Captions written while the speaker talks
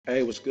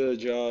Hey, what's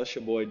good, y'all? It's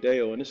your boy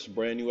Dale, and this is a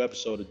brand new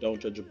episode of Don't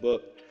Judge a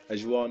Book.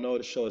 As you all know,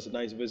 the show is a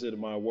nice visit to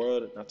my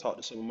world, and I talk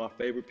to some of my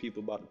favorite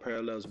people about the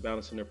parallels of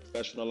balancing their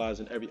professional lives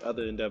and every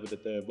other endeavor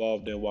that they're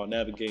involved in while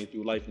navigating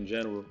through life in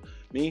general.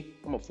 Me,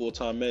 I'm a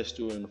full-time med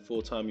student and a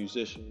full-time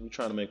musician. We're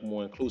trying to make a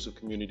more inclusive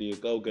community of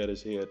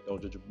go-getters here at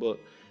Don't Judge a Book.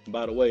 And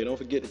by the way, don't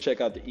forget to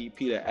check out the EP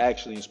that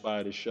actually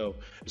inspired this show.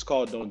 It's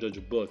called Don't Judge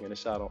a Book, and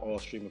it's out on all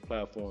streaming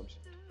platforms.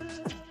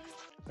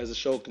 As the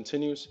show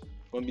continues,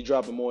 we're gonna be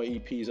dropping more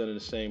EPs under the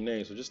same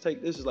name. So just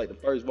take this is like the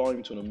first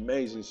volume to an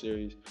amazing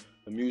series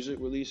of music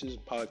releases,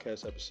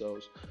 podcast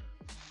episodes.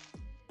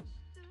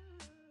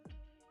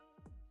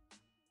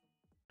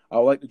 I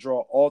would like to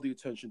draw all the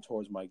attention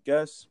towards my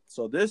guests.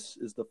 So this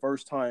is the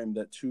first time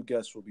that two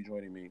guests will be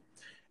joining me,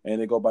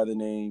 and they go by the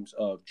names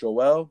of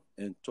Joel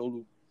and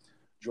Tolu.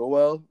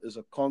 Joel is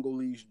a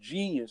Congolese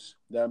genius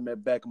that I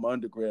met back in my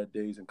undergrad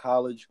days in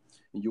college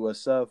in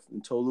USF,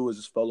 and Tolu is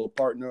his fellow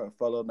partner, a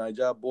fellow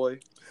Niger boy.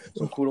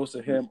 So kudos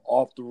to him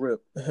off the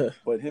rip.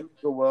 But him and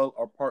Joel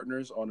are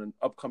partners on an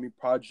upcoming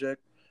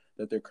project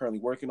that they're currently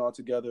working on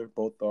together.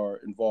 Both are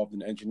involved in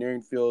the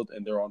engineering field,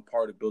 and they're on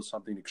par to build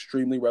something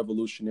extremely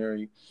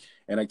revolutionary.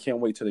 And I can't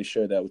wait till they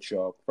share that with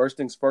y'all. First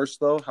things first,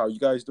 though, how you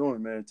guys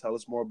doing, man? Tell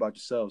us more about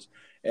yourselves.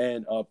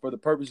 And for the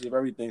purposes of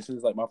everything, since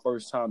it's like my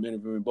first time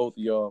interviewing both of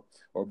y'all,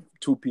 or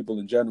two people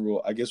in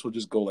general, I guess we'll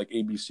just go like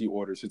ABC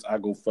order since I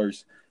go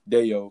first,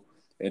 Deo,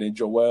 and then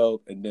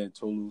Joel, and then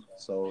Tolu.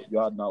 So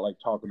y'all not like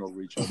talking over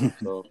each other.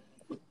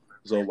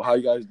 So how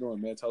you guys doing,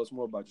 man? Tell us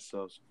more about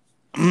yourselves.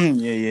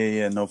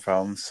 Yeah, no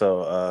problem.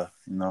 So,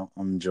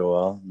 I'm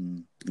Joel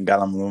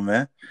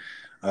Galamlume.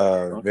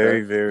 Okay.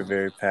 Very, very,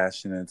 very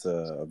passionate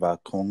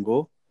about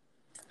Congo,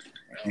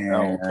 Oh,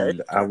 okay.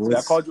 and I See, I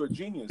was called you a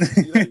genius.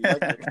 You see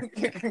that?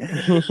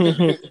 You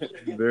like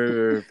it? very,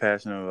 very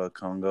passionate about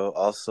Congo.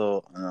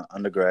 Also, an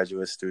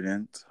undergraduate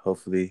student,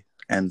 hopefully,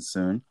 and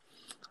soon,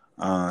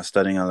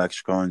 studying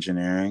electrical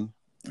engineering.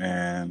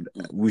 And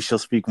we shall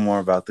speak more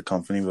about the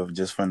company, but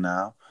just for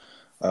now,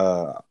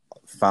 uh,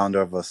 founder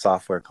of a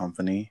software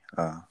company,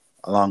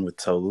 along with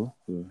Tolu,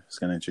 who is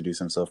going to introduce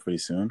himself pretty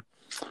soon.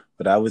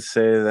 But I would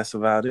say that's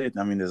about it.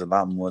 I mean, there's a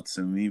lot more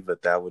to me,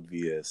 but that would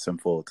be a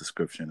simple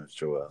description of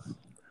Joel.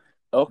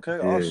 Okay,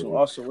 awesome, Yeah.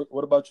 awesome.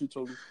 What about you,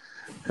 Tolu?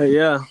 Hey,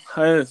 yeah.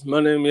 Hi, my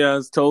name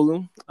is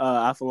Tolu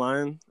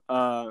Afalayan.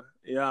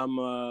 Yeah,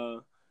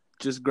 I'm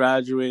just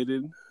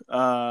graduated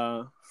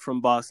from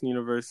Boston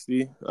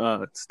University.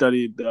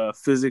 Studied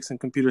physics and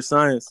computer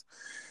science.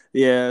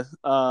 Yeah.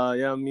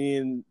 Me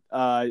and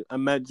I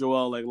met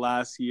Joel like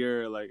last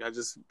year. Like I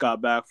just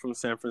got back from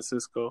San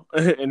Francisco,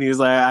 and he was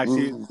like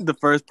actually Mm. the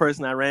first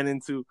person I ran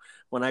into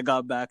when I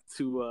got back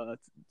to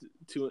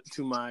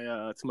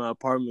my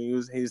apartment.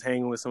 He was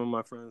hanging with some of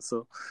my friends.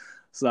 So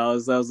that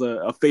was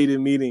a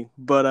fated meeting.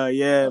 But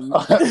yeah,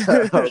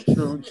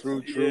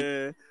 True.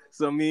 yeah.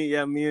 So me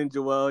and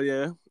Joel,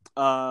 yeah.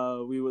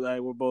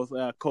 We're both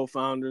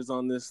co-founders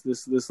on this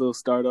little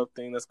startup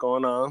thing that's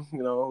going on.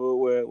 You know,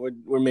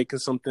 we're making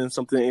something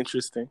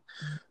interesting.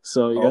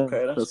 So yeah,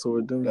 Okay, that's that's what we're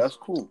cool. doing. That's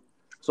cool.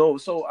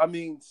 So I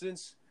mean,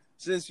 since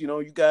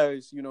you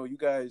guys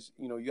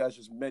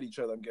just met each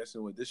other. I'm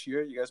guessing what this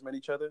year you guys met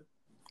each other.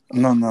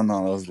 No,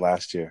 that was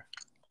last year.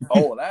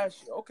 Oh,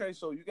 last year. Okay,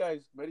 so you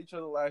guys met each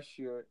other last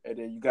year, and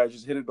then you guys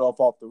just hit it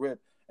off the rip,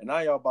 and now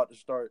y'all about to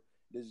start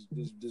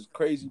this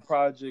crazy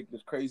project,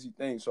 this crazy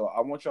thing. So I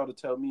want y'all to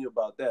tell me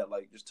about that.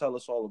 Like, just tell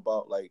us all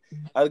about like.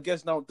 I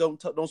guess now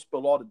don't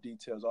spill all the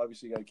details.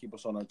 Obviously, you got to keep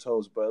us on our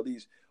toes, but at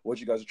least what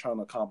you guys are trying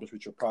to accomplish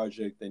with your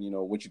project, and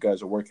what you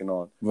guys are working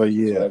on, But so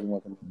yeah,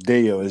 everyone can.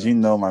 Deo, as Yeah. you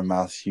know, my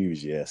mouth's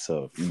huge. Yeah,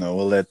 so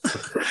we'll let.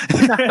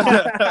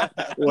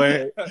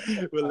 Wait,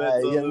 We'll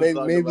let yeah, Tolu maybe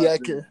talk maybe about I this.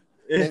 can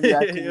maybe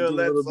I can We'll give a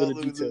let little bit of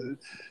Tolu detail. do.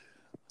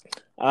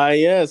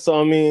 Yeah.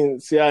 So I mean,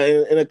 see,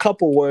 in a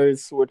couple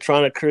words, we're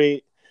trying to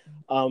create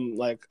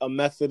like a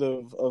method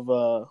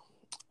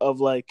of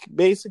like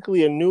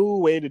basically a new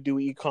way to do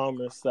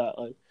e-commerce that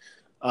like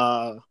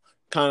uh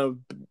kind of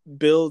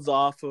builds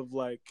off of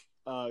like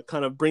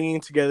kind of bringing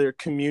together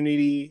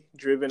community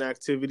driven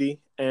activity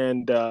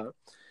and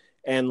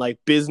like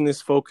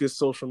business focused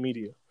social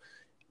media.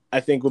 I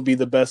think would be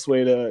the best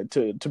way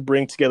to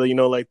bring together,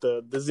 like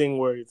the zing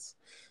words.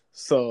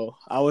 So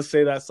I would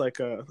say that's like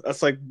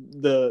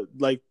the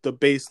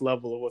base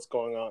level of what's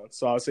going on.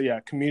 So I would say yeah,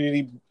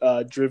 community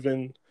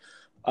driven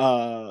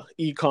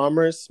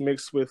e-commerce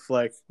mixed with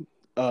like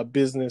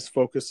business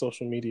focused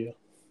social media.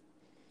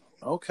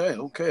 Okay.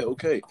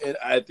 And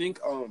I think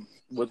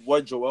with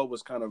what Joel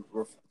was kind of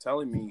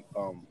telling me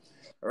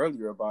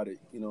earlier about it,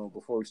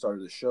 before we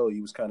started the show, he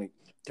was kind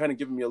of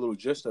giving me a little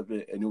gist of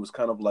it, and it was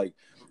kind of like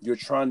you're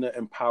trying to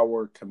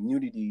empower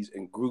communities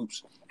and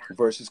groups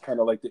versus kind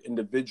of like the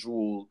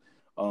individual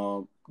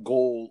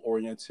goal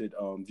oriented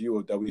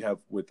view that we have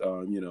with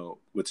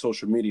with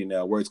social media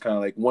now, where it's kind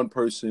of like one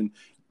person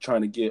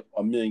trying to get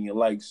a million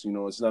likes.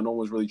 It's not, no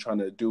one's really trying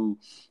to do,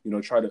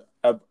 try to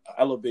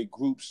elevate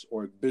groups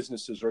or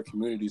businesses or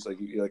communities, like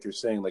you're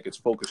saying, it's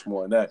focused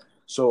more on that.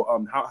 So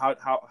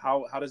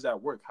how does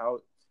that work? How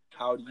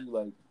do you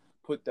like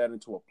put that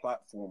into a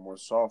platform or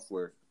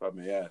software, if I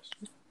may ask?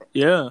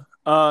 Yeah,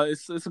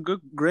 it's a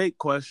great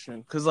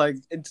question because like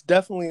it's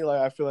definitely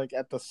like I feel like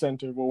at the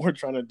center of what we're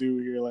trying to do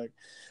here, like,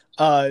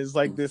 is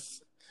like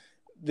this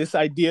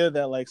idea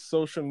that like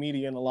social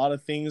media and a lot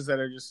of things that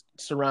are just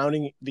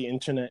surrounding the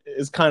internet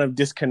is kind of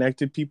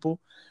disconnected people,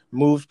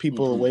 moved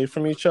people away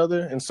from each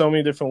other in so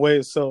many different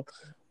ways. So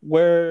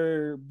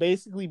we're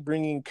basically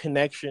bringing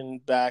connection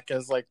back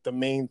as like the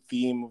main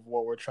theme of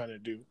what we're trying to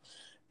do.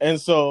 And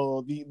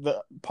so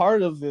the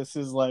part of this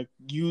is like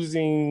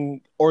using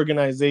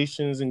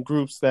organizations and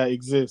groups that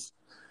exist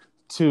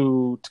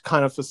to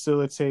kind of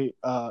facilitate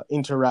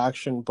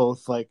interaction,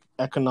 both like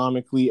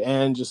economically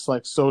and just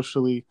like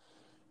socially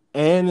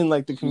and in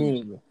like the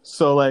community.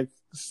 So like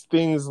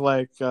things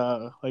like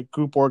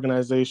group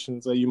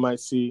organizations that you might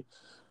see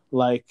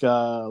like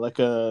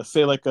a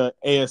say like a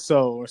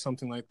ASO or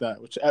something like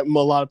that, which a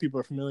lot of people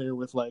are familiar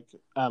with, like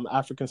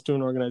African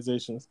student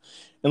organizations.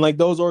 And like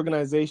those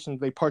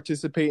organizations, they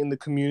participate in the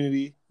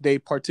community, they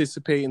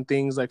participate in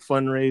things like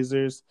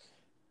fundraisers,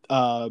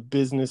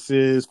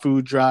 businesses,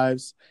 food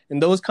drives, and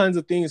those kinds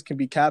of things can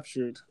be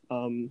captured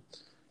in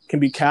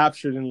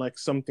like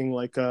something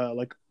like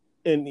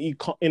in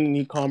an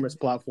e-commerce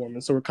platform.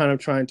 And so we're kind of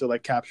trying to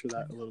like capture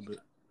that a little bit.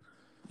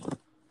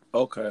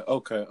 Okay.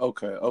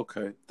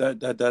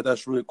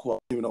 That's really cool.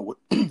 I don't even know what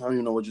I don't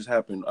even know what just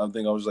happened. I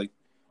think I was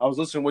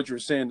listening to what you were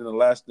saying, and the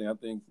last thing I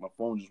think my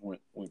phone just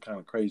went kind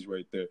of crazy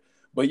right there.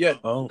 But yeah.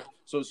 Oh.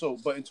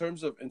 But in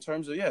terms of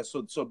yeah.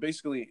 So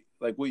basically,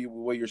 like what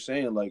you're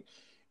saying, like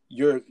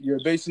you're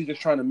basically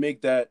just trying to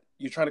make that,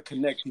 you're trying to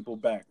connect people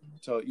back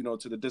to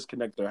to the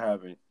disconnect they're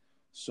having.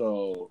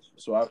 So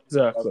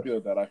Exactly. I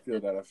feel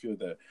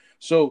that.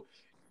 So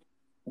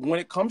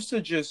when it comes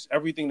to just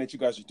everything that you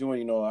guys are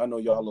doing, I know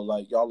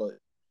y'all are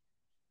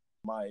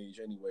my age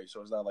anyway, so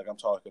it's not like I'm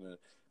talking to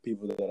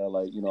people that are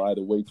like,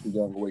 either way too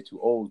young or way too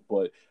old.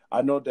 But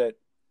I know that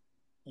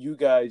you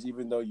guys,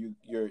 even though you're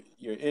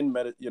you're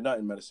not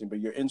in medicine, but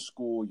you're in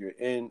school, you're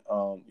in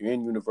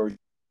university,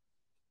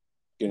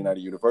 getting out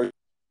of university.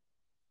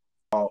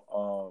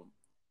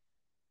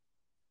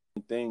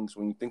 Things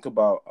when you think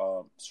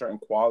about certain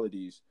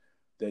qualities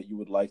that you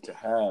would like to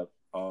have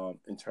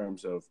in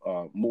terms of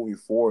moving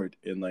forward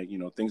in, like,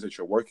 things that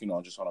you're working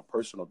on just on a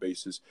personal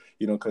basis,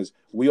 because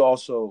we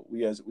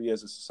as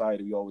a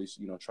society, we always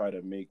try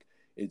to make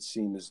it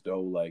seem as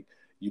though, like,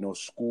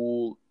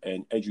 school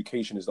and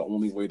education is the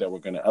only way that we're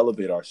going to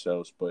elevate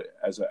ourselves. But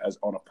as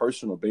on a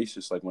personal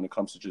basis, like when it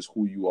comes to just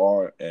who you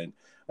are and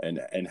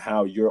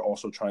how you're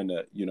also trying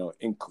to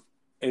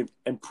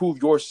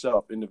improve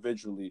yourself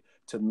individually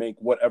to make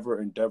whatever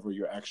endeavor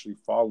you're actually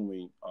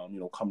following,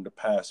 come to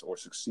pass or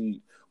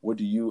succeed. What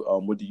do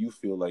you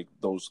feel like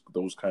those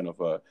kind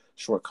of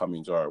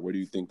shortcomings are? Where do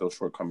you think those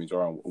shortcomings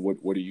are? And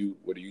what are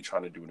you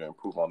trying to do to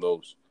improve on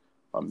those?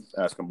 I'm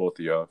asking both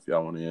of y'all if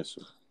y'all want to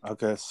answer.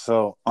 Okay,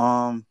 so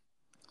to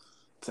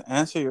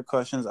answer your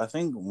questions, I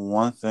think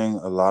one thing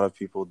a lot of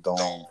people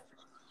don't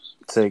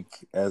take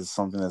as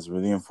something that's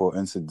really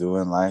important to do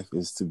in life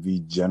is to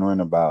be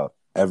genuine about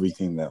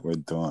everything that we're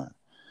doing.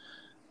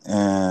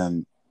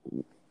 And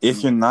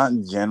if you're not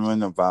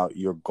genuine about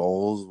your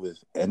goals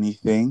with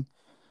anything,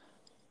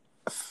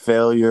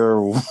 failure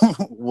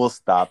will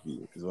stop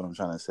you, is what I'm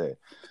trying to say.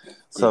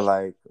 So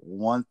like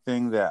one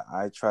thing that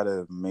I try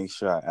to make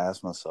sure I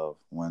ask myself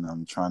when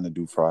I'm trying to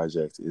do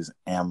projects is,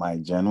 am I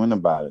genuine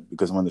about it?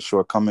 Because when the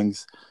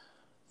shortcomings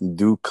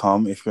do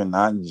come, if you're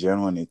not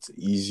genuine, it's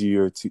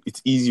easier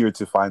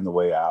to find the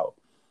way out.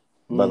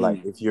 But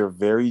like if you're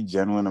very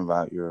genuine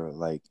about your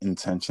like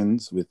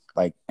intentions with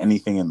like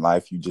anything in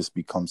life, you just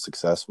become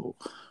successful,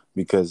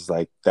 because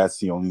like that's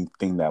the only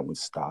thing that would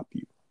stop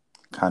you,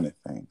 kind of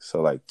thing.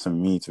 So like to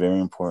me, it's very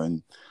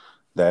important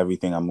that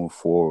everything I move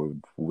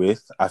forward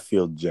with, I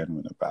feel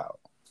genuine about.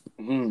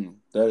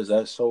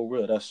 That's so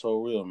real. That's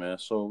so real, man.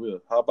 So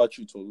real. How about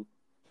you, Tolu?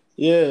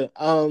 Yeah,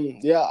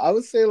 I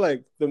would say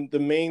like the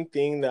main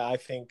thing that I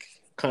think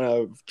kind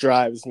of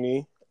drives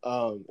me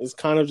is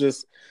kind of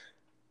just,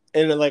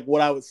 and like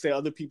what I would say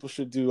other people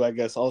should do, I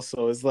guess,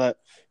 also is that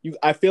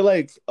I feel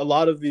like a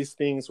lot of these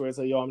things where it's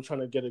like, yo, I'm trying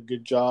to get a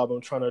good job,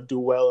 I'm trying to do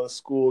well in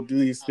school, do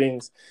these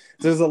things.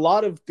 There's a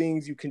lot of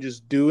things you can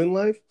just do in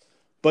life,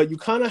 but you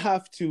kind of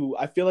have to,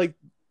 I feel like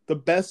the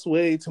best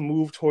way to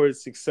move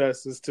towards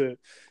success is to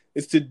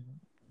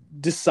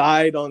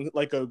decide on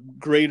like a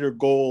greater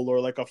goal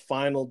or like a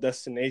final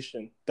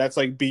destination that's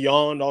like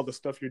beyond all the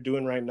stuff you're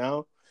doing right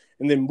now,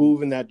 and then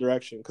move in that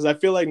direction. Because I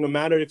feel like no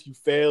matter if you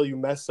fail, you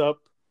mess up,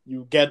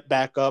 you get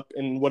back up,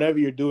 and whatever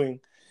you're doing,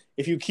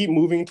 if you keep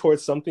moving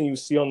towards something you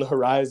see on the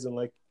horizon,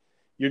 like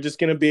you're just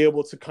going to be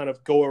able to kind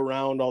of go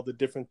around all the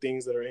different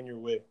things that are in your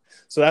way.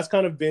 So that's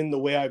kind of been the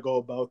way I go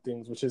about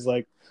things, which is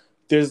like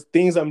there's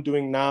things I'm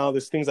doing now,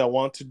 there's things I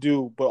want to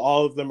do, but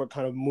all of them are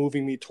kind of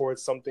moving me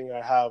towards something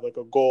I have, like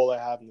a goal I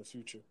have in the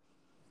future.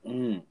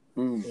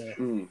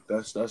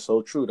 That's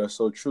so true. That's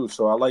so true.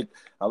 So I like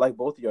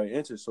both of your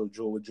answers. So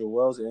with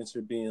Joel's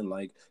answer being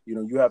like,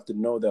 you have to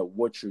know that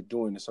what you're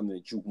doing is something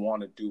that you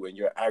want to do, and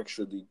you're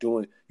actually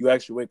doing. You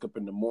actually wake up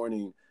in the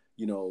morning,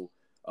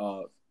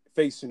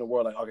 facing the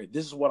world like, okay,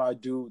 this is what I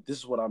do, this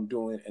is what I'm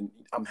doing, and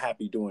I'm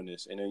happy doing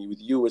this. And then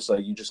with you, it's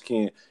like you just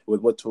can't.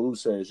 With what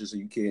Toulouse said, it's just that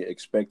you can't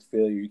expect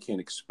failure. You can't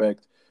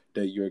expect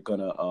that you're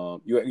gonna.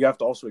 You have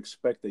to also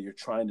expect that you're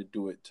trying to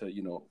do it to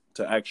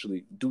to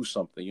actually do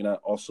something.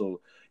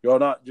 You're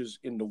not just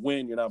in the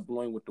wind. You're not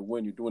blowing with the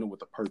wind. You're doing it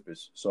with a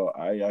purpose. So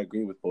I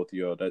agree with both of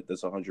y'all.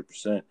 That's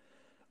 100%.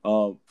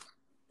 Um,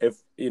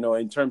 if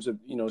in terms of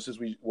since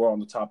we're on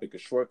the topic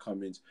of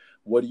shortcomings,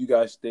 what do you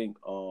guys think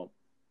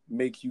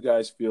make you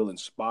guys feel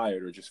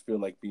inspired or just feel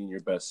like being your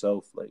best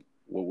self? Like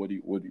what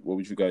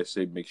would you guys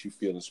say makes you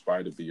feel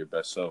inspired to be your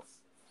best self?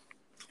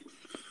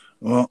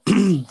 Well,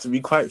 to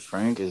be quite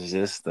frank, it's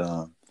just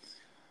I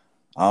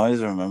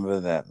always remember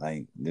that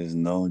like there's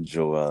no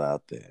Joel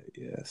out there.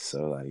 Yeah.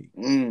 So like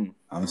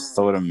I'm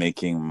sort of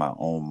making my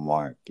own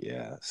mark.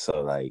 Yeah.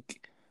 So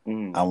like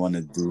I want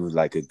to do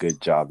like a good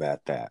job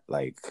at that.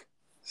 Like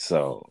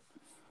so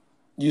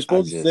You're I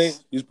supposed to say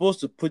just you're supposed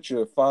to put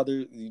your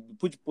father's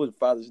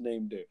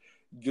name there.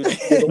 You're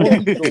the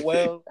only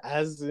Joel.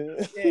 As in,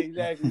 Yeah,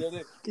 exactly.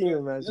 can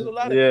you There's a imagine?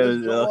 lot of yeah.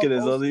 there's Okay. Joel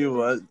There's only Osteen.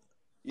 one.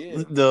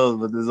 Yeah. No,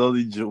 but there's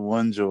only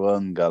one Joel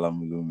in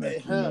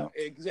Galamulume, you know.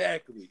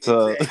 Exactly.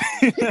 So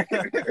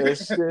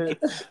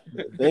Shit.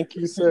 Thank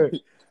you, sir.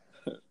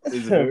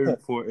 it's very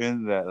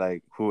important that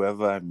like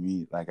whoever I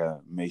meet, like I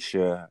make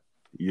sure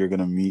you're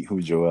gonna meet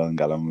who Joel and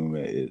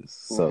Galamulume is.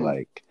 So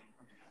like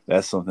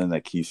that's something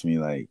that keeps me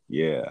like,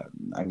 yeah,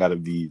 I gotta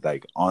be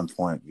like on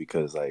point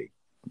because like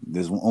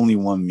there's only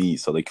one me.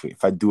 So like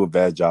if I do a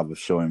bad job of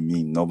showing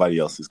me, nobody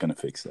else is gonna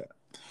fix that.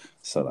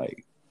 So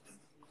like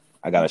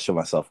I gotta show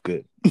myself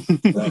good.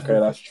 Okay,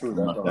 that's true.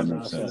 That's That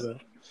makes sense. 100%.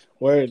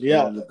 Word,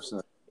 yeah.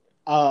 100%.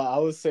 I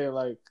would say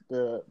like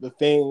the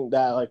thing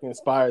that like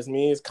inspires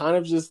me is kind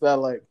of just that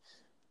like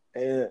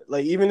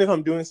even if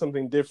I'm doing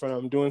something different,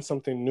 I'm doing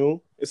something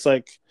new. It's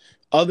like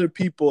other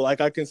people,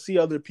 like I can see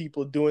other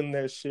people doing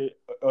their shit,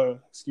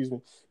 excuse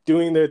me,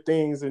 doing their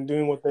things and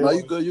doing what they No, want.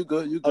 you good. You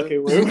good. You good. Okay,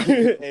 wait.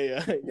 Hey, you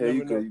Yeah, never you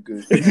know. good. You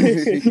good.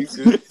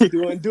 You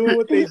good. doing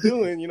what they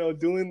doing,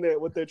 doing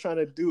what they're trying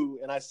to do,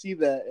 and I see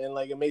that, and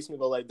like it makes me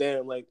go like,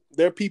 damn, like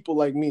they're people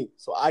like me,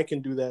 so I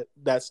can do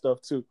that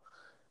stuff too.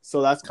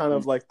 So that's kind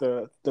of like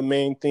the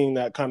main thing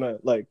that kind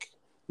of like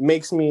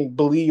makes me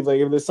believe like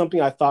if there's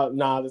something I thought,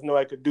 nah, there's no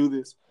way I could do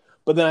this,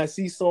 but then I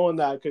see someone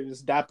that I could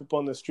just dap up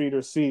on the street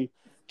or see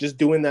just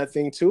doing that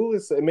thing too.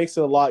 It makes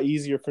it a lot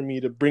easier for me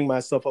to bring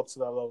myself up to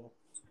that level.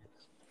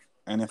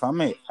 And if I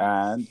may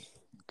add,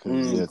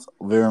 because it's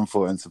very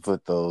important to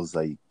put those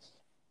like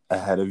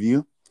ahead of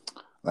you.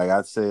 Like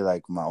I'd say,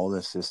 like my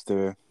older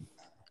sister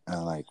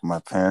and like my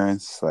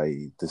parents,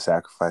 like the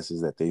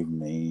sacrifices that they've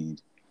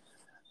made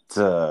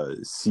to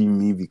see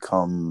me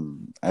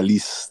become at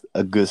least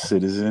a good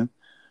citizen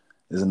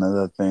is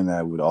another thing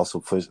that would also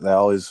push. That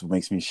always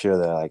makes me sure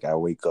that like I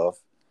wake up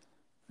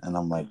and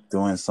I'm like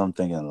doing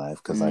something in life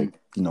because like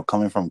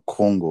coming from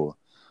Congo,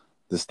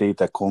 the state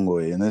that Congo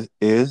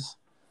is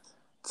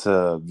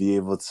to be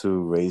able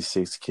to raise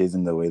 6 kids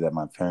in the way that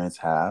my parents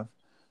have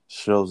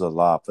shows a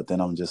lot. But then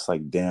I'm just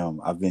like,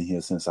 damn, I've been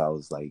here since I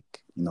was like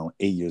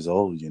 8 years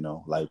old.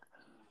 Like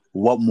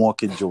what more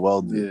could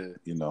Joel do?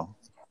 Yeah.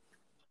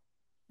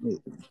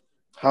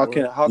 How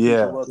can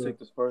Yeah. Joel take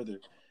this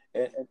further?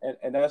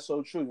 And that's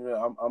so true.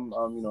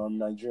 I'm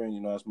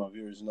Nigerian. As my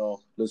viewers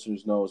know,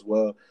 listeners know as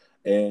well.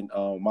 And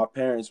my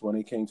parents, when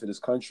they came to this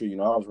country, I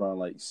was around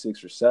like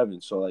 6 or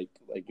 7. So like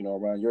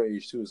around your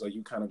age too. It's like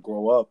you kind of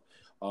grow up,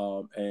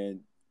 and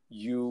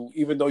you,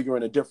 even though you're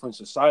in a different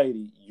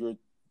society,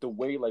 the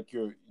way like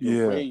you're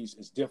raised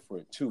is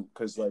different too.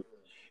 Because like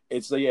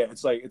it's like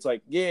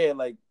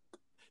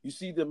you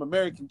see them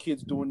American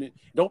kids doing it.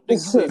 Don't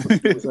think you're able to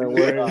do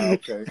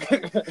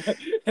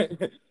it.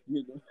 Okay.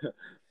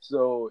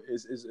 So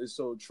it's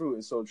so true.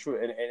 It's so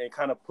true, and it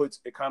kind of puts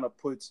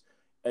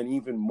an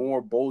even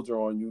more bolder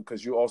on you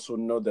because you also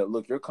know that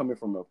look, you're coming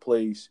from a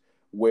place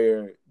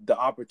where the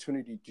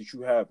opportunity that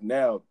you have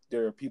now,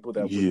 there are people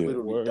that would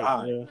literally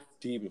die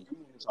to even be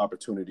in this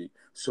opportunity.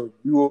 So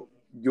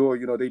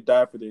they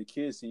die for their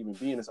kids to even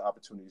be in this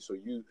opportunity. So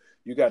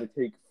you got to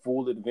take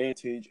full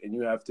advantage, and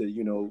you have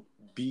to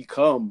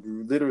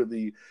become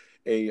literally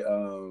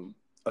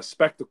a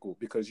spectacle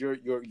because you're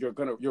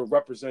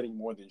representing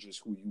more than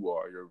just who you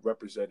are. You're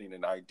representing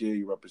an idea.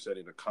 You're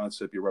representing a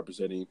concept. You're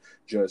representing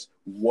just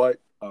what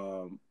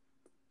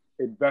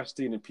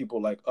investing in people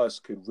like us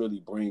could really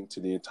bring to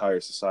the entire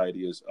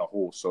society as a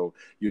whole. So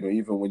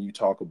even when you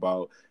talk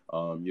about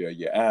your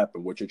app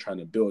and what you're trying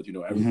to build,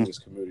 everything is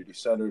community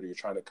centered. You're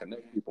trying to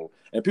connect people,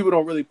 and people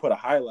don't really put a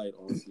highlight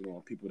on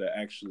on people that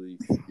actually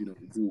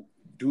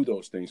do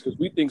those things, because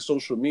we think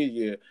social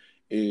media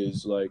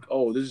is like,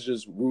 oh, this is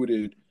just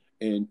rooted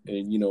in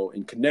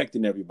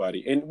connecting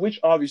everybody, and which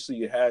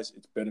obviously it has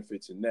its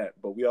benefits in that.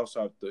 But we also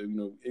have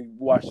to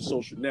watch The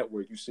Social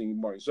Network. You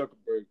seen Mark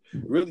Zuckerberg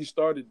really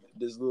started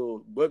this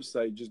little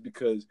website just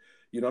because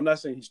I'm not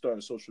saying he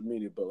started social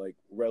media, but like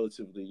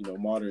relatively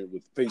modern,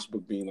 with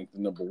Facebook being like the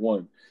number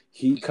one.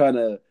 He kind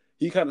of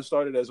he kind of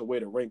started as a way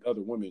to rank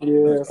other women.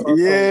 Yeah,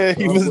 Yeah,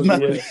 he was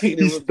not. He He didn't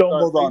really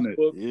stumbled start on it.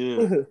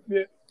 Facebook.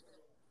 Yeah.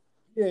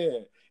 Yeah,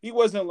 he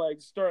wasn't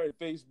like starting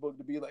Facebook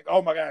to be like,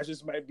 oh my gosh,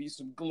 this might be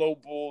some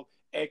global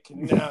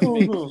economic,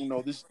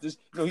 he's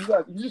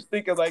just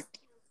thinking like,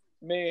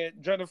 man,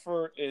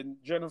 Jennifer in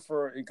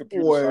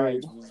computer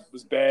Word. science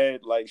was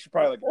bad. Like she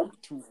probably like number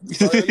 2. You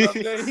know what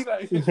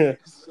I'm saying?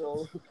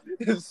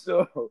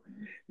 So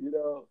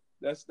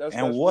that's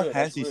And what real.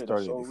 has That's he real.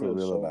 started, So if you're real.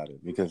 real So about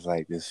it? Because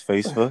like there's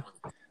Facebook,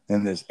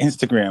 then there's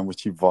Instagram,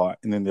 which he bought,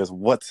 and then there's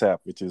WhatsApp,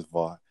 which is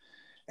bought,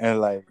 and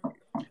like.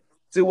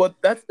 see, what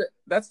that's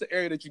the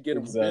area that you get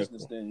in Exactly.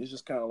 business. Then it's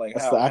just kind of like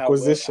That's the how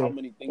acquisition.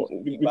 many things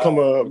You become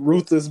a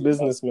ruthless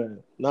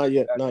businessman. Not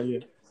yet.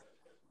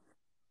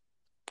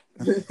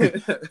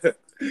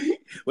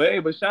 Well, hey,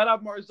 but shout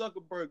out Mark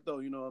Zuckerberg though.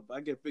 If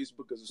I get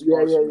Facebook as a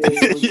Yeah. sponsor,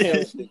 We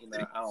can't. thinking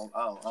that I don't.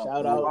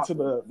 Shout out to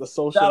the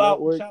social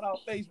network. Shout out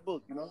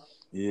Facebook.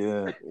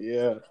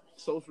 Yeah.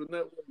 Social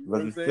network.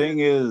 But the thing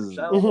is,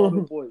 shout out all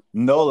the boys.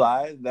 No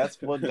lie,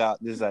 that's what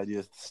got this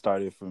idea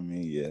started for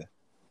me. Yeah,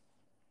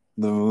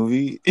 the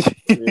movie.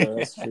 Yeah,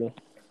 that's true.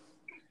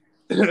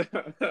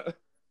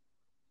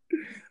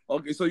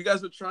 Okay, so you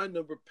guys are trying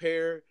to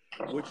repair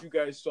what you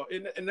guys saw,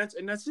 and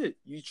that's it.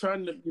 You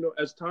trying to,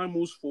 as time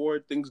moves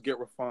forward, things get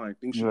refined,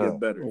 things should get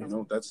better.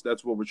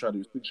 That's what we're trying to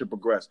do. Things should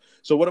progress.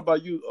 So, what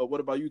about you?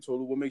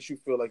 Tolu? What makes you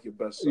feel like your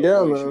best self?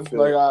 Yeah, man.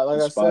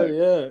 I said,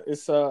 yeah.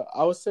 It's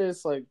I would say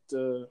it's like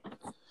the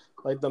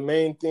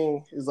main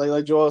thing is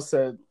like Joel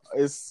said.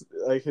 It's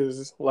like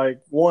his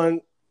one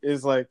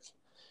is like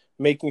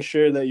making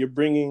sure that you're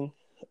bringing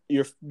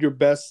your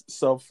best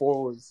self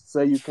forward,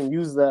 so you can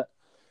use that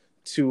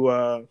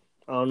to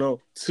I don't know,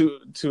 to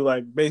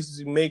like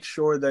basically make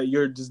sure that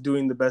you're just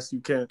doing the best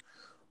you can.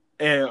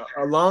 And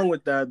along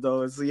with that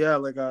though, it's I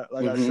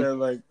said,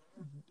 like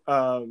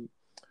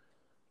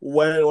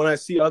when I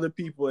see other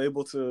people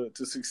able to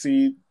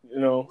succeed,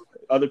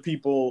 other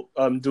people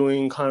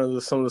doing kind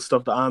of some of the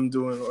stuff that I'm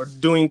doing, or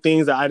doing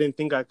things that I didn't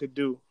think I could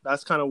do,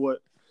 that's kind of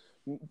what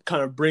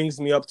kind of brings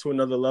me up to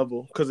another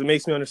level, because it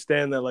makes me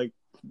understand that like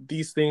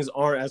these things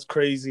aren't as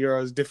crazy or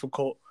as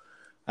difficult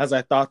as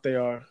I thought they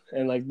are,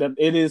 and like that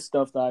it is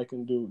stuff that I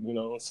can do,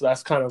 So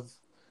that's kind of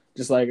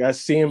just like I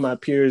seeing my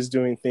peers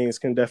doing things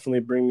can definitely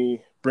bring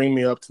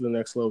me up to the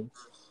next level.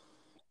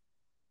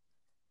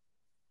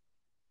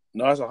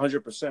 No, that's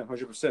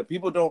 100%.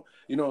 People don't,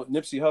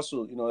 Nipsey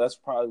Hussle. That's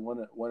probably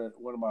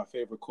one of my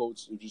favorite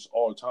quotes of just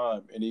all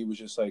time, and he was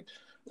just like,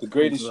 the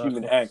greatest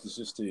human act is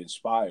just to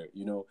inspire.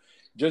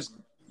 Just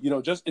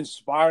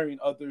inspiring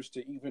others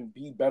to even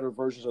be better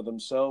versions of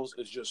themselves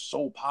is just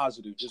so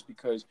positive, just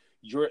because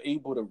you're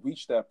able to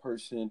reach that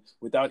person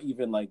without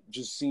even like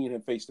just seeing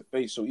him face to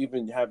face. So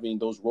even having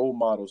those role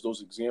models,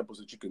 those examples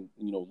that you can,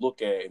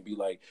 look at and be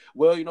like,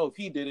 well, if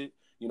he did it,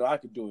 I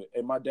could do it.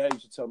 And my dad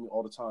used to tell me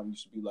all the time, he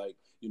used to be like,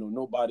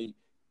 nobody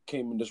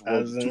came in this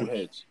world with 2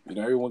 heads.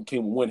 Everyone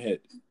came with 1 head.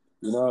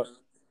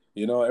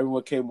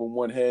 Everyone came with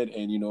 1 head,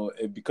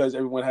 and because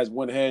everyone has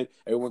 1 head,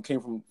 everyone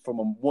came from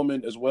a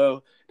woman as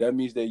well. That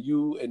means that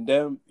you and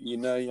them, you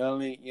ain't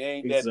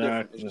that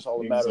different. It's just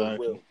all a matter of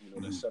will,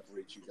 that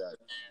separates you guys.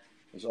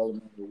 It's all a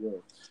matter of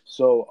will.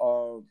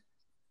 So,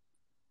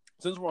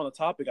 since we're on the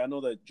topic, I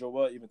know that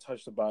Joel even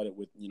touched about it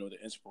with,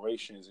 the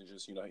inspirations and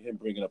just, him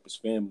bringing up his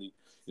family,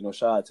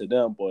 shout out to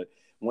them. But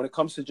when it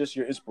comes to just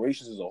your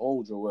inspirations as a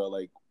whole, Joel,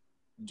 like,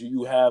 do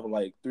you have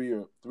like 3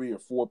 or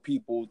 4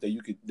 people that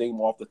you could name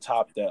off the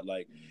top that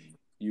like,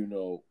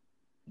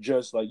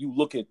 just like you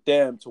look at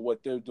them to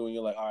what they're doing,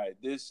 you're like, all right,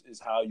 this is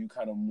how you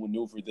kind of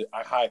maneuver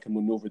how I can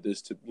maneuver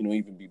this to,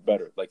 even be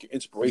better. Like your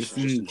inspiration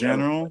just in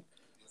general. Like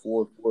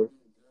 4.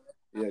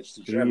 Yeah,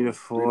 just 3 to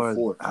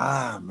 4.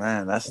 Ah,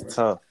 man, that's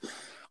tough.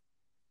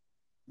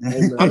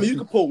 I mean, you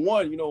could pull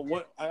one.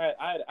 One. I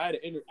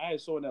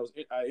had someone that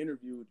I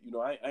interviewed.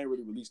 I ain't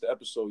really released the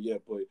episode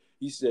yet, but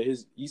he said I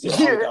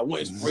only got one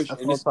inspiration,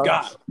 and it's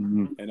God.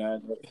 Mm-hmm.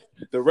 And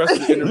the rest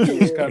of the interview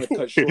was kind of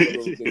cut short a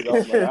little bit. I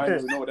was like, I didn't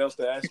even know what else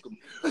to ask him.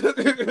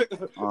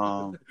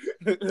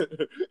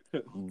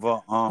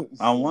 But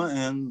on one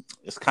end,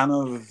 it's kind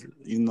of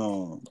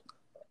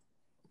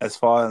as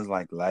far as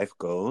like life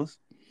goes,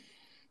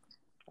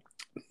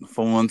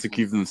 for one to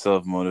keep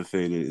themselves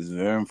motivated, it's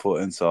very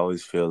important to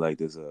always feel like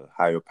there's a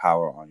higher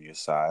power on your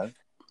side,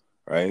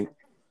 right?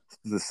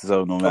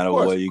 So no matter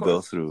what you go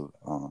through,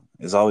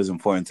 it's always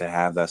important to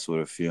have that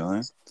sort of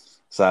feeling.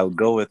 So I would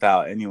go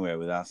without saying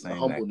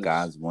that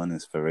God's one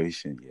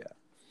inspiration, yeah.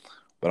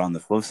 But on the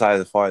flip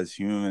side, as far as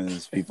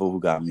humans, people who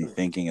got me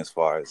thinking as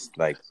far as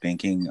like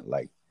thinking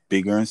like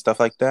bigger and stuff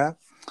like that,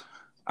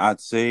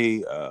 I'd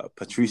say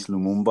Patrice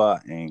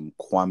Lumumba and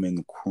Kwame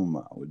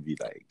Nkrumah would be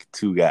like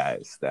 2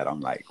 guys that I'm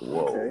like,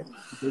 whoa.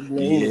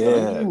 Okay.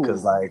 Yeah,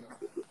 because like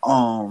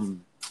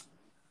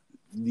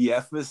the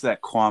efforts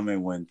that Kwame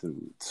went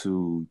through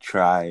to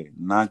try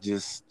not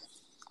just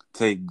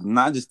take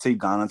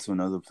Ghana to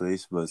another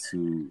place, but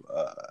to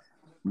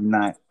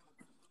not.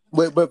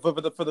 Wait, but for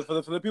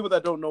the people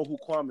that don't know who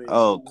Kwame is.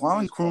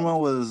 Kwame Nkrumah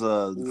was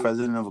the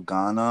president of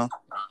Ghana.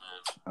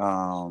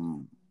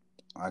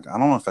 like, I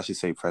don't know if I should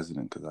say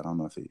president because I don't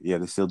know if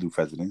they still do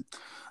president.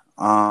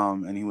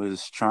 And he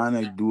was trying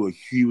to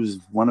he was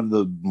one of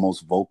the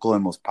most vocal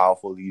and most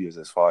powerful leaders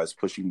as far as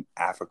pushing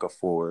Africa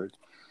forward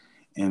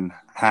and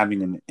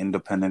having an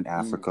independent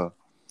Africa,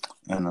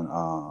 and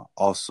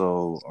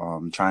also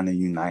trying to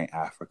unite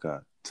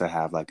Africa to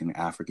have like an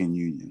African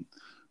Union,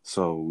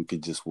 so we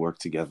could just work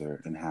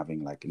together and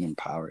having like an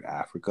empowered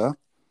Africa.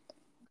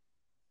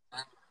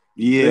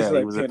 Yeah, Basically,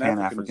 he like was a Pan Pan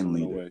African Africanism in a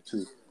leader. way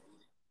too.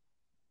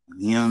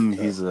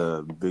 Okay. He's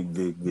a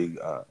big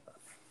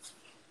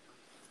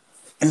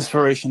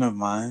inspiration of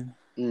mine.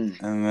 And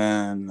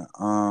then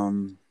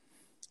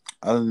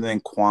other than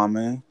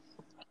Kwame,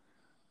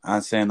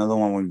 I'd say another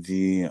one would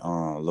be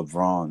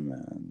LeBron,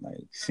 man.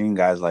 Like seeing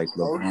guys like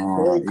Okay,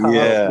 LeBron. Kyle.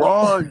 Yeah.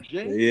 LeBron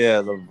James.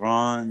 Yeah,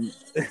 LeBron.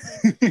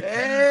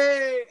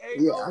 Hey,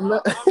 Yeah, bro. I'm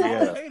not. I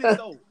don't hate it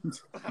though.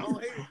 I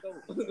don't hate it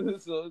though.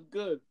 So it's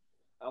good.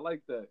 I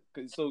like that.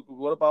 So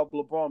what about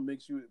LeBron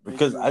makes you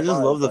Because I just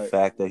inspired love the by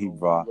fact that he what he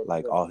brought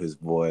like all represents? his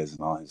boys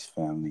and all his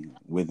family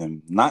with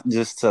him. Not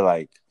just to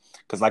like,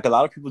 because like a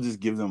lot of people just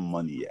give them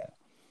money, yeah.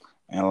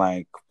 And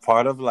like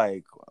part of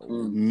like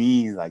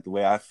me, like the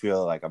way I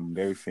feel, like I'm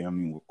very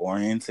family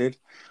oriented.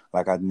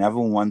 Like I'd never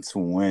want to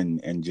win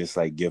and just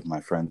like give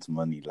my friends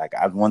money. Like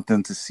I'd want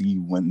them to see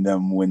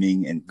them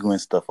winning and doing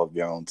stuff of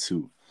their own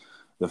too.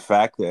 The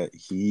fact that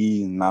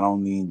he not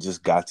only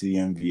just got to the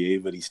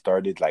NBA, but he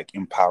started like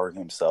empowering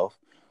himself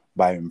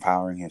by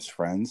empowering his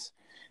friends.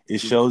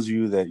 It shows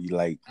you that you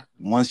like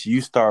once you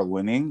start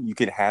winning, you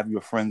could have your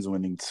friends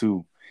winning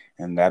too,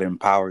 and that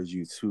empowers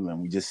you too.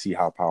 And we just see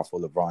how powerful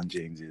LeBron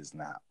James is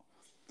now.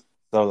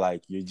 So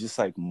like you're just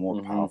like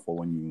more powerful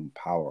when you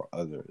empower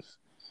others.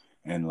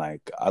 And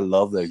like I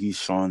love that he's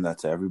showing that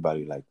to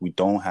everybody. Like we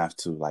don't have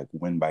to like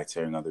win by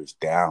tearing others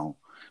down.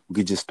 We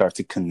could just start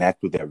to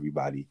connect with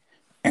everybody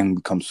and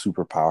become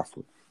super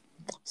powerful.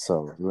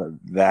 So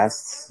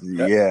that's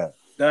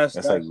that's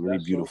like really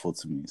That's beautiful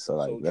to me. So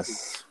like so true.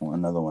 that's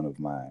another one of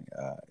my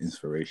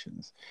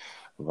inspirations.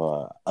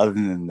 But other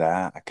than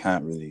that, I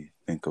can't really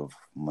think of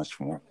much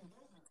more.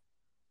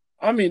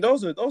 I mean,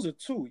 those are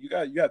two. You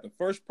got the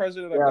first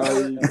president of Yeah,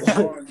 Ghana and like,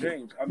 LeBron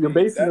James. I your mean,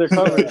 bases are that's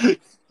covered.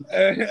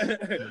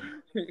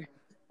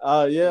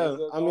 Yeah.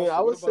 that's I mean, I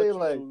awesome. What would say about you,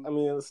 like, Tolu? I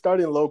mean,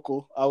 starting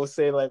local, I would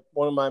say like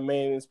one of my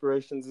main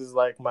inspirations is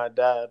like my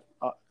dad.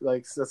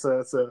 Like that's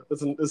a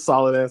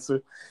solid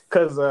answer,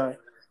 because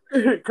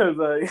because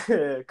Solid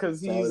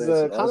he's answer.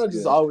 Oh, kind that's of just good.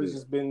 That's always good.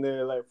 just been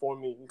there like for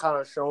me and kind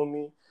of shown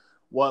me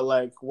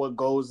what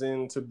goes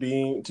into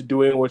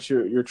doing what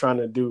you're trying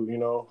to do, you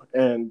know,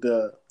 and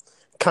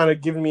kind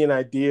of giving me an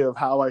idea of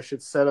how I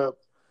should set up,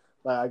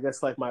 like I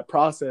guess like my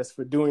process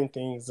for doing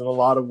things in a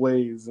lot of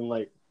ways, and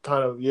like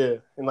kind of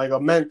and like a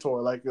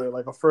mentor, like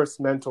a first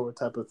mentor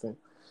type of thing.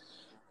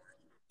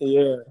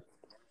 Yeah,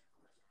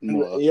 and,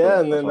 No, that's yeah, right.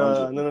 and That's then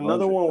 100. and then That's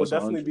another 100. one would That's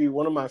definitely 100. be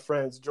one of my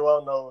friends.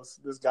 Joel knows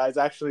this guy's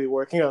actually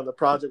working on the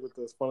project with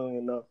us, funnily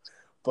enough.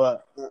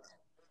 But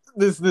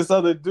this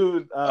other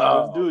dude, this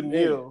Oh dude man.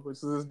 Neil,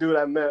 which is this dude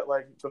I met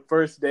like the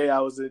first day I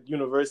was at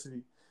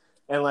university,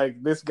 and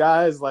like this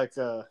guy is like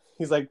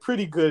he's like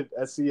pretty good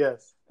at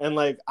CS, and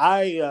like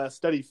I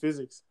study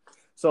physics,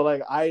 so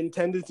like I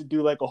intended to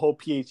do like a whole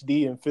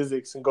PhD in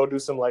physics and go do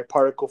some like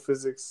particle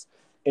physics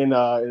in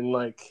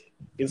like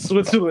in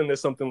Switzerland or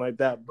something like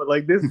that. But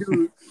like this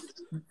dude,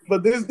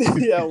 but this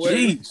yeah, where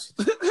Jeez.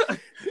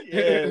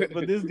 yeah,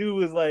 but this dude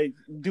was like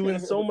doing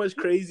so much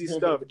crazy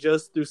stuff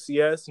just through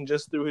CS and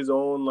just through his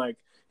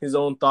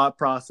own thought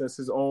process,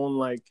 his own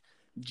like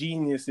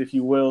genius, if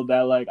you will,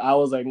 that like I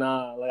was like,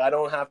 nah, like I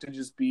don't have to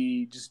just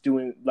be just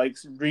doing like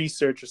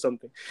research or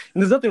something.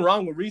 And there's nothing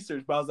wrong with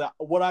research, but I was like,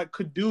 what I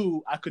could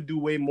do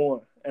way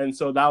more. And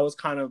so that was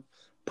kind of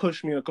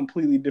pushed me in a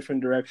completely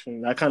different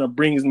direction. That kind of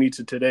brings me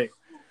to today.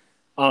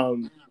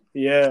 Um,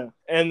 yeah.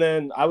 And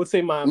then I would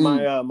say my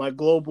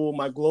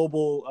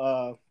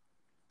global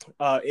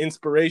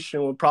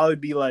inspiration would probably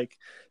be like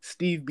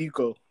Steve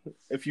Biko,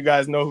 if you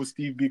guys know who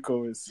Steve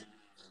Biko is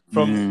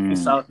from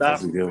South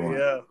That's a good Africa. one.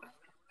 Yeah.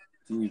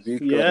 Steve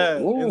Biko. Yeah.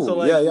 And so Oh,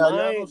 like yeah. I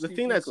know the Steve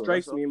thing that Biko. That's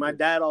strikes me, my okay.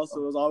 dad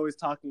also was always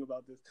talking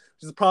about this,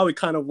 which is probably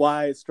kind of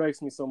why it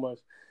strikes me so much,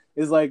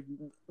 is like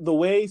the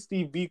way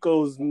Steve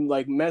Biko's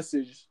like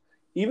message,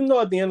 even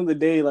though at the end of the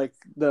day, like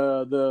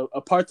the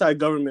apartheid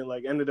government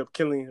like ended up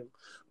killing him,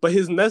 but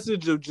his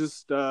message of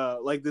just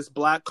like this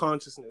black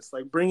consciousness,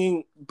 like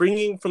bringing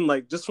from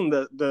like just from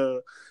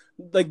the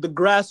like the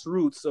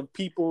grassroots of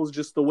people's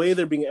just the way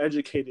they're being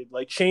educated,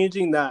 like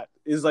changing that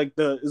is like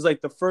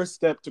the first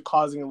step to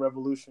causing a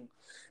revolution.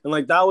 And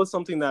like that was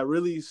something that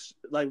really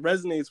like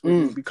resonates with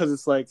me, because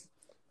it's like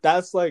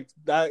that's like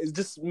that it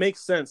just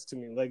makes sense to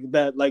me, like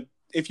that, like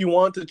if you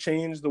want to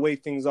change the way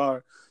things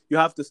are, you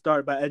have to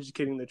start by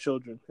educating the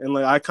children. And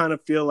like I kind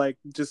of feel like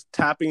just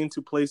tapping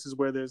into places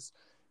where there's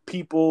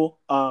people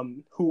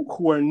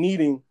who are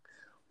needing,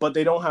 but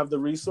they don't have the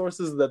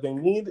resources that they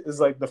need, is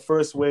like the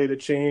first way to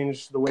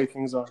change the way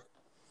things are.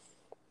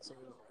 So,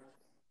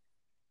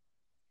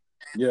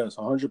 Yes,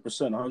 100%,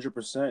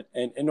 100%.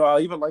 And you know, I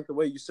even like the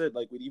way you said,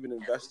 like, with even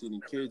investing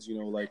in kids. You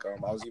know, like, I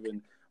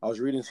was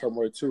reading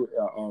somewhere too.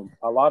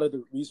 A lot of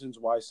the reasons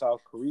why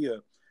South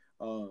Korea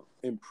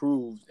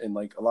improved, and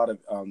like a lot of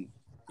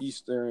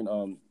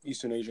Eastern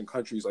Asian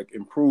countries like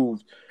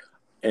improved,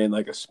 and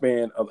like a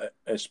span of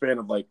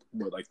like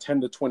what, like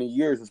 10 to 20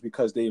 years, was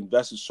because they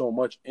invested so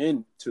much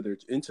into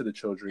the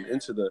children,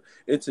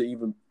 into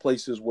even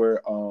places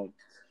where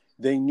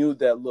they knew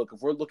that, look,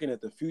 if we're looking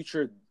at the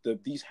future, the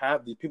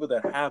people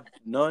that have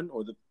none,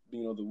 or the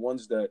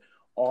ones that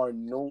are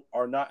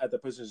not at the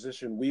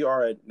position we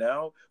are at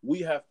now,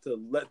 we have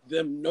to let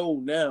them know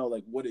now,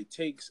 like, what it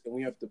takes, and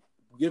we have to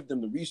give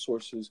them the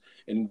resources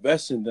and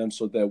invest in them,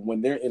 so that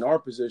when they're in our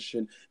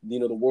position, the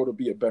world will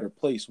be a better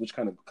place, which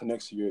kind of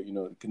connects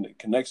to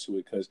connects to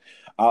it. Because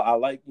I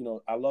like,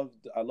 I love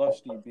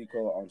Steve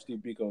Biko. Steve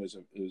Biko is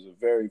a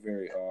very,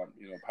 very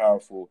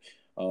powerful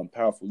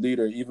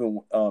leader,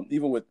 even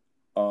with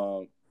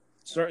um,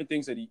 certain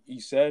things that he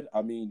said.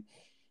 I mean,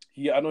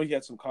 I know he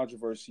had some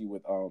controversy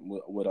with I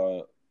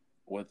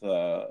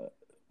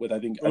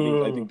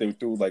think they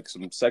threw like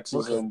some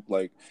sexism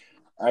like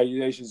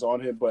accusations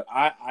on him. But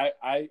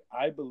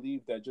I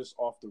believe that, just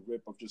off the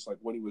rip of just like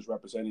what he was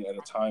representing at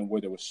a time where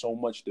there was so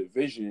much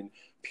division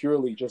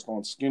purely just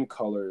on skin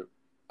color,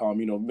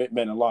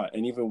 meant a lot.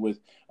 And even with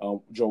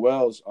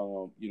Joel's,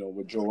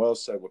 what Joel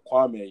said with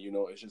Kwame,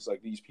 it's just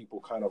like these people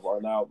kind of are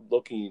now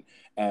looking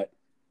at,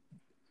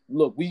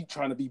 look, we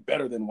trying to be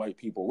better than white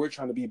people. We're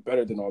trying to be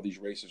better than all these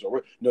races.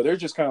 Or they're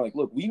just kind of like,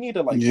 look, we need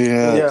to like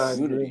build Yes.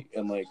 community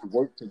and like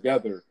work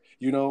together.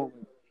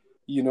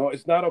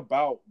 It's not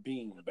about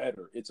being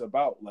better. It's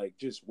about like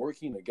just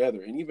working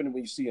together. And even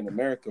when you see in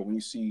America, when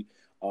you see,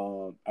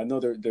 I know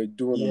they're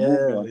doing a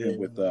movie on him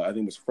with I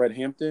think it was Fred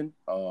Hampton,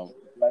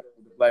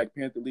 Black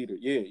Panther leader.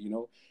 Yeah,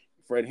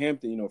 Fred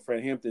Hampton.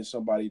 Fred Hampton is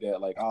somebody that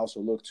like I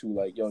also look to,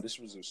 like, yo, this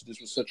was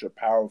such a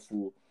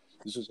powerful,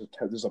 this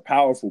is a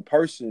powerful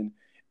person.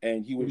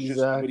 And he was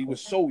but he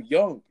was so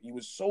young. He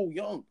was so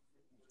young,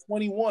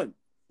 21.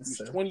 He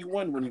was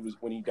 21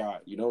 when he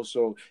died.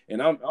 So,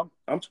 and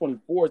I'm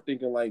 24,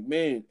 thinking like,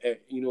 man,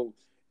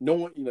 no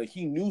one,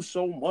 he knew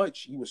so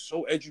much. He was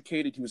so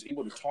educated. He was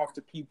able to talk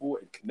to people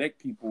and connect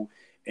people,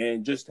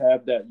 and just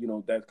have that,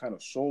 that kind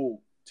of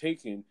soul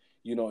taken.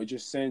 It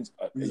just sends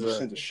a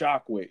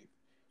shockwave.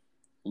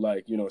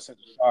 Like, it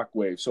sends a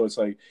shockwave. So it's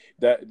like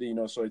that.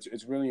 So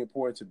it's really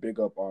important to big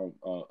up on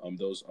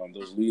those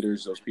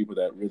leaders, those people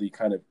that really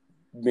kind of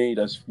made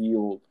us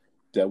feel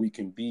that we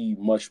can be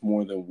much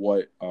more than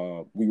what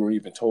we were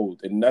even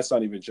told. And that's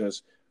not even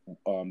just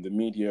the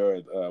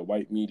media, or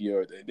white media,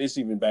 or this,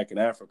 even back in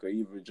Africa,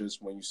 even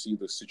just when you see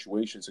the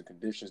situations and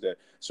conditions that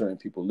certain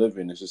people live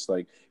in, it's just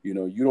like, you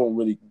don't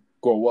really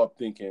grow up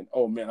thinking,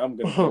 oh man, I'm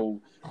gonna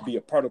go be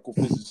a particle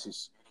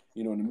physicist.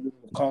 In the middle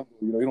of Congo,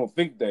 you don't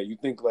think that. You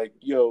think like,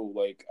 yo,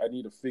 like, I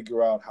need to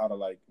figure out how to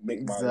like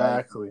make my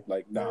life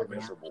like not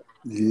miserable.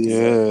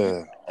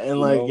 Yeah. And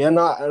like, and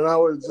I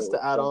was just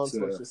to add on to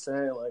what you're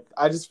saying, like,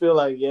 I just feel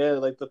like,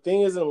 like the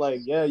thing isn't like,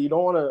 you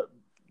don't want to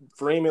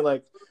frame it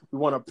like we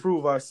want to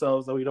prove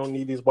ourselves that we don't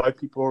need these white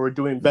people, or we're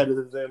doing better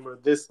than them, or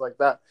this, like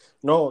that.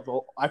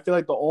 No, I feel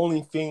like the only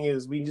thing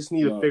is we just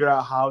need to figure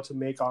out how to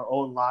make our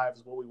own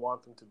lives what we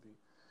want them to be.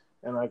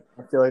 And I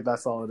feel like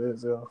that's all it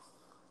is. Yeah.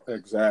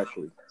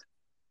 Exactly.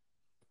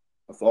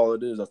 That's all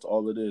it is. That's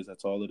all it is.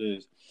 That's all it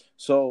is.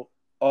 So,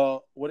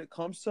 when it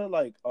comes to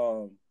like,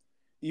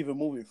 even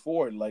moving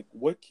forward, like,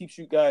 what keeps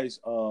you guys,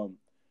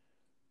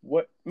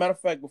 what, matter of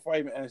fact, before I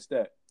even ask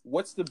that,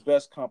 what's the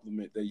best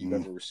compliment that you've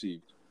ever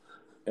received?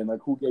 And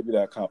like, who gave you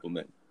that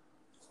compliment?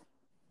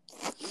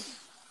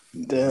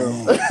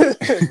 Damn.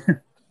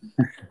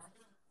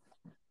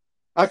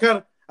 I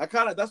kind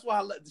of, that's why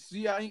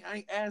I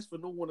ain't asked for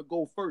no one to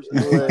go first. I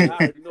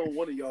already know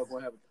one of y'all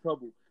gonna have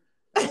trouble.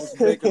 I was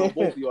banking on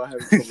both of y'all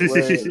having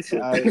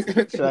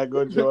trouble. Should I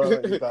go,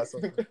 Joel? You got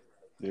something?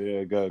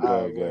 Yeah, go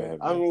ahead.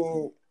 I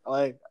mean,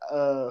 like,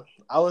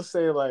 I would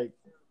say, like,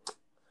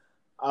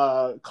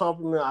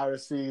 compliment I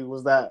received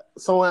was that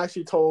someone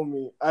actually told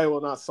me,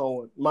 not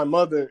someone, my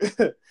mother,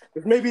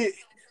 maybe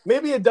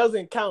it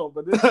doesn't count,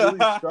 but this really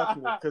struck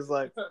me because,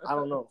 like, I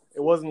don't know,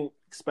 it wasn't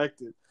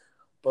expected.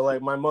 But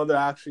like, my mother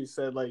actually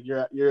said, like,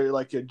 you're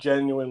like a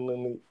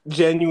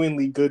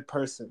genuinely good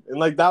person. And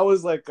like, that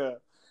was like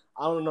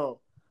I don't know,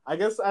 I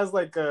guess as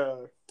like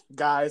a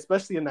guy,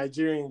 especially a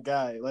Nigerian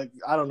guy, like,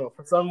 I don't know,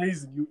 for some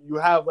reason you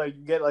have like,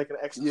 you get like an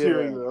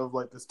exterior of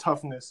like this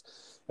toughness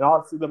and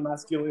obviously the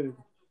masculinity.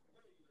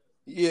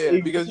 Yeah,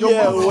 because your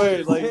mom,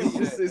 word, like,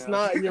 it's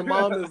not, and your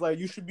mom is like,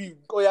 you should be,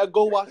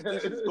 go wash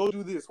dishes, go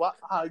do this,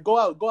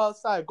 go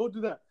outside, go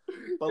do that.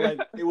 But like,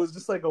 it was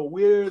just like a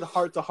weird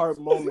heart-to-heart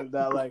moment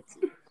that like,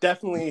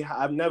 definitely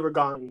I've never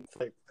gotten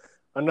like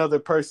another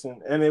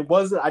person, and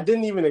I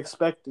didn't even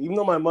expect it, even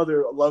though my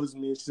mother loves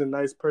me, she's a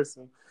nice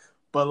person,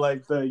 but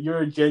like,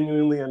 you're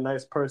genuinely a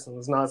nice person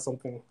is not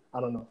something, I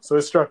don't know, so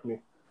it struck me.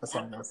 That's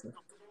all I'm gonna say.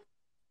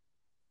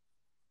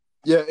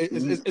 Yeah,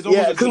 it's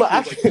almost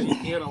as if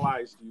she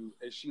analyzed you,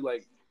 and she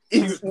like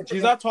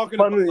She's not talking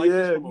about Funny, like yeah.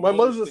 this from My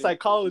mother's a standpoint,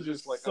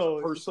 psychologist, just, like, as a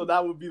so person.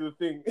 that would be the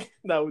thing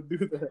that would do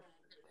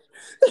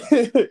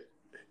that.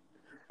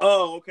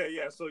 Oh, okay,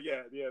 yeah. So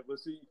yeah. But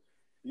see,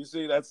 you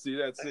see, that's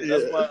it.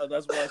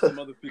 That's why some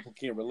other people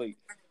can't relate.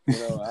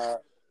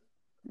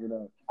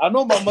 I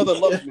know my mother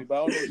loves me, but I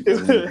don't know if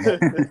she's a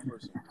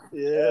person.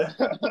 Yeah.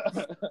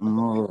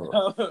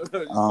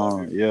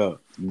 Yeah,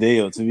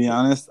 Dale, to be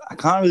honest, I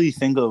can't really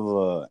think of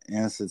an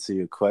answer to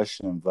your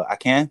question, but I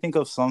can think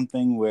of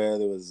something where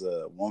there was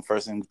one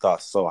person who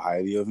thought so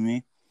highly of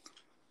me.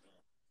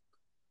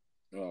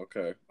 Oh,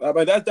 okay,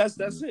 but that's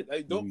it.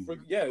 Hey, don't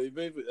forget,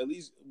 at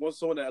least want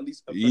someone that at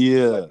least affects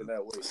your life in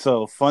that way.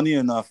 So funny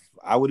enough,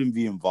 I wouldn't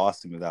be in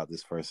Boston without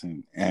this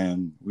person,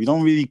 and we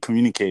don't really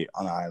communicate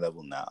on a high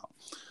level now.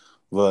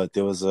 But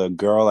there was a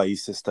girl I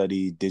used to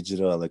study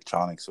digital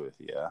electronics with,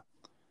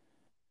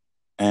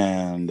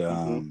 and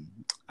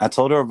I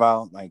told her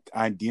about like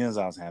ideas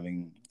I was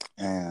having,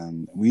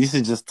 and we used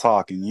to just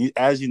talk. And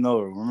as you know,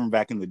 remember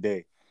back in the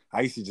day,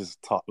 I used to just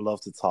love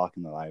to talk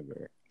in the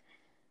library.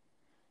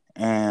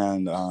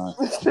 And I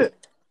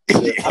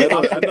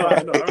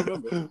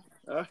remember.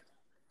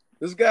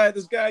 This guy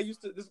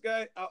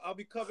I'll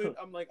be coming.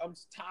 I'm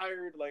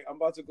tired. Like, I'm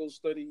about to go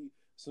study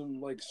some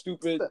like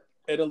stupid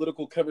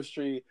analytical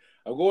chemistry.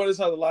 I'm going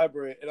inside the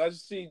library, and I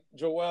just see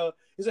Joel.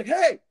 He's like,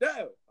 "Hey,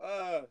 Dale."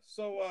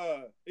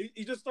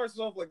 He just starts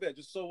off like that.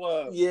 Just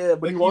so. Yeah,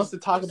 but like he wants to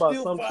talk about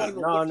something.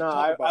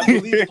 No, I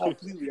believe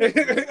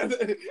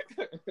completely.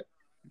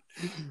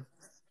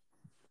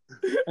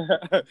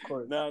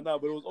 No,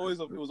 but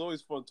it was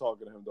always fun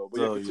talking to him though. But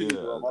so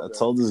I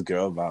told this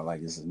girl about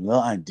like this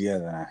little idea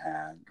that I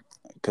had,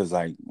 because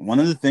like one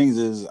of the things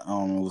is it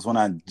was when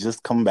I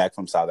just come back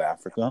from South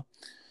Africa,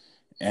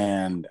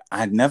 and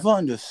I never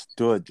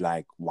understood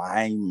like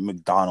why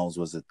McDonald's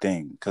was a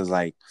thing, because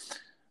like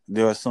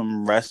there were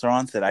some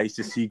restaurants that I used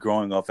to see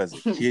growing up as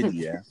a kid,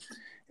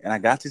 and I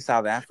got to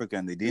South Africa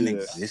and they didn't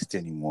exist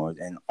anymore,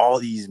 and all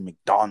these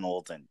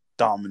McDonald's and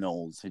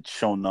Domino's had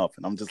shown up,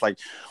 and I'm just like,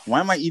 why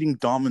am I eating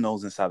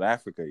Domino's in South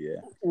Africa?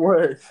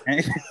 Word.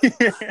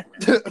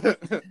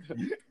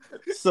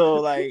 So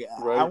like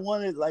I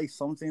wanted like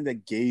something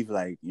that gave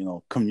like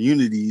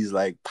communities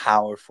like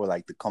power for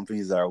like the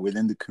companies that are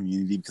within the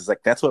community, because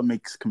like that's what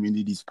makes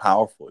communities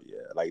powerful.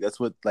 Like that's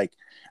what, like,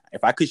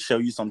 if I could show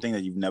you something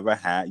that you've never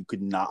had, you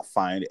could not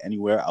find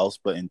anywhere else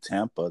but in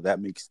Tampa,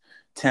 that makes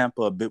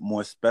Tampa a bit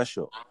more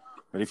special.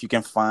 But if you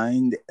can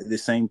find the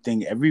same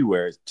thing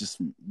everywhere, it just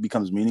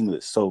becomes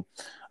meaningless. So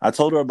I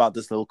told her about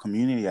this little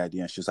community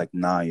idea, and she was like,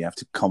 nah, you have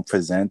to come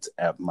present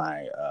at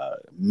my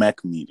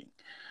MEC meeting.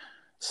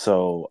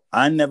 So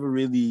I never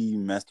really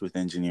messed with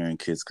engineering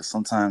kids, because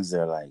sometimes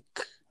they're like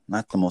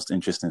not the most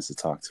interesting to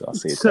talk to. I'll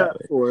say it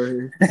that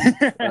way.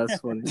 That's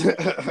funny.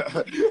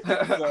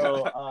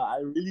 So I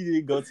really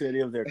didn't go to any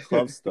of their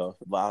club stuff,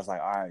 but I was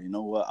like, all right, you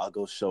know what? I'll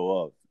go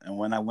show up. And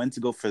when I went to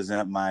go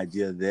present my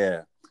idea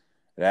there,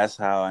 that's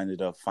how I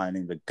ended up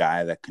finding the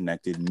guy that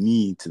connected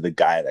me to the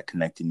guy that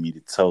connected me to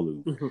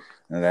Tolu.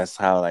 And that's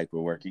how like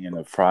we're working in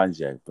a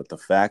project. But the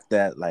fact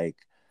that like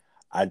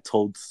I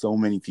told so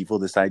many people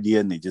this idea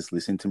and they just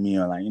listened to me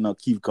and like,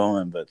 keep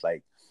going. But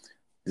like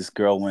this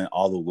girl went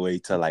all the way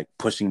to like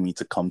pushing me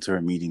to come to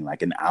her meeting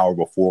like an hour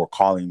before,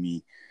 calling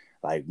me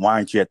like, why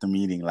aren't you at the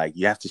meeting? Like,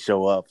 you have to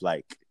show up.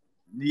 Like,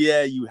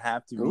 yeah, you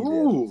have to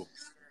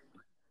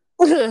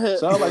be there.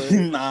 So I was like,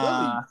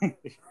 nah.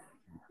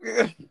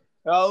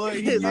 Oh,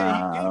 he giggling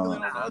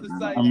on the other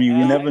side. I mean,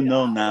 we never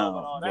know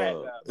now.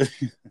 But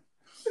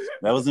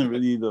that wasn't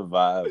really the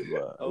vibe,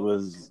 but it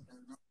was.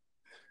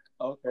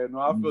 Okay, no,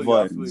 I feel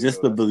but you.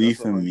 Just the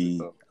belief in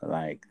me,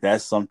 like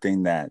that's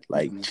something that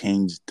like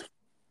changed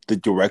the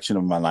direction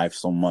of my life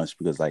so much,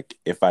 because like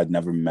if I'd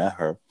never met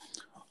her,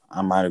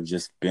 I might have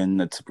just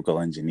been a typical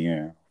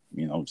engineer,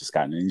 just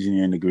got an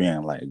engineering degree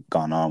and like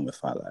gone on with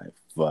my life.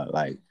 But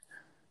like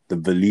the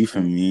belief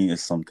in me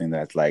is something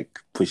that like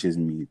pushes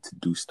me to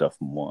do stuff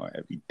more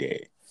every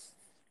day,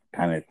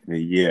 kind of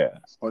thing.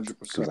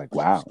 100%. Like,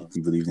 wow,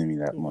 you believed in me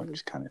that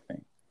much, kind of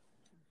thing.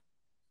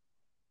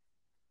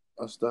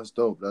 That's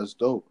dope. That's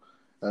dope.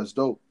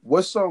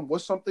 What's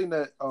something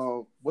that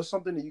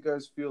you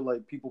guys feel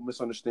like people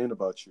misunderstand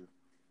about you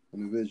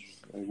individually?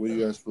 Like, what do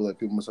you guys feel like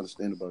people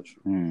misunderstand about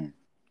you?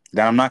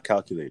 That I'm not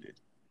calculated.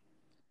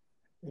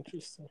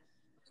 Interesting.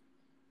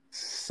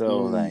 So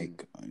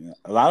like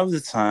a lot of the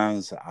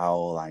times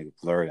I'll like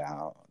blurt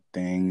out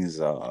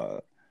things.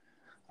 I'll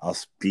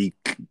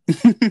speak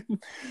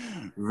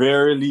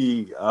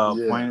very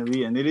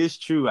pointedly, and it is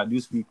true. I do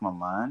speak my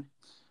mind.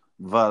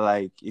 But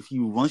like,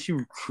 once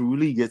you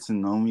truly get to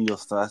know me, you'll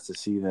start to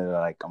see that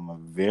like I'm a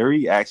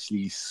very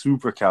actually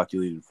super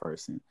calculated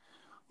person.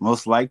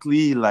 Most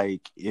likely,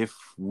 like if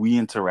we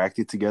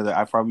interacted together,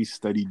 I probably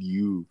studied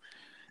you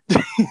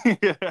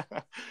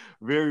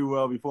very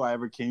well before I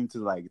ever came to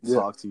like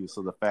talk to you.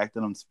 So the fact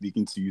that I'm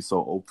speaking to you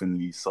so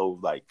openly, so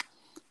like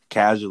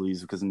casually,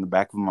 is because in the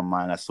back of my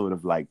mind, I sort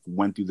of like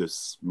went through the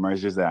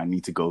measures that I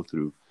need to go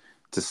through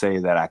to say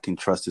that I can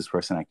trust this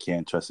person, I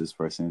can't trust this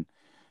person.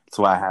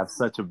 So I have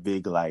such a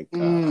big like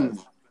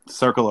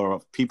circle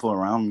of people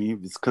around me.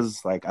 It's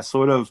because like I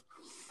sort of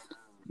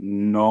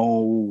know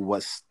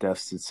what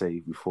steps to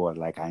take before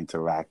like I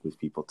interact with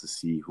people to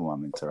see who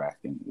I'm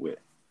interacting with.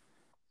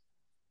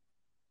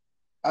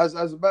 As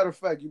a matter of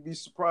fact, you'd be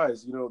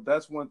surprised.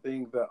 That's one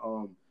thing that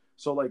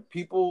so like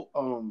people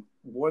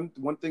one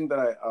thing that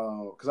I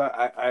because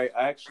I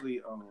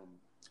actually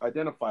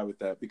identify with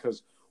that,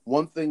 because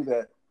one thing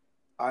that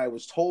I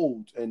was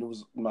told, and it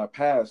was in my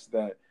past,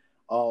 that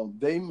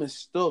they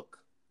mistook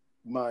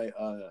my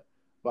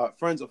my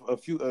friends, a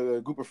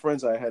group of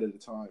friends I had at the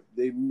time.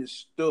 They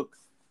mistook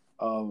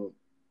uh,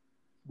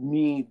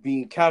 me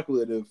being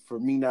calculative for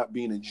me not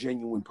being a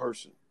genuine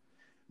person.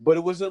 But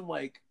it wasn't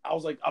like I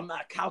was like, I'm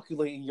not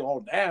calculating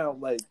y'all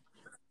down. Like,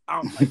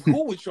 I'm like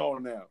cool with y'all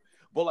now.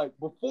 But like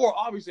before,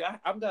 obviously, I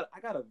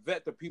gotta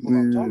vet the people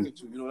I'm talking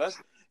to. That's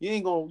you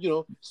ain't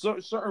gonna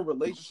certain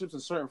relationships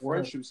and certain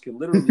friendships can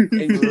literally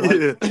end your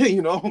life.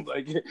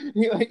 Like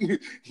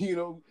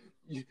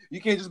you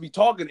can't just be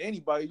talking to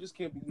anybody. You just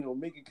can't be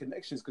making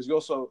connections, because you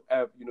also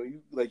have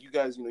you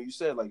guys you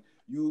said like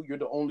you're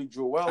the only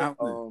Joel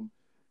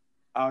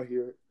out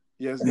here.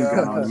 Yes,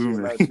 God, I see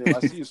your last name. I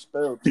see your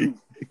spell too.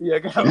 Yeah,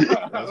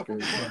 God. That's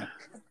crazy.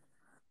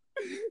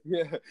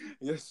 Yeah.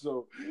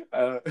 So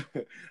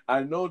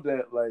I know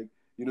that, like,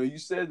 you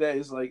said that,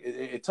 it's like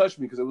it touched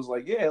me, because it was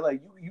like, yeah,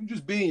 like you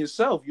just being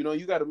yourself. You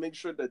got to make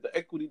sure that the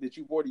equity that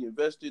you've already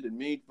invested and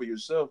made for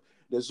yourself,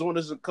 that someone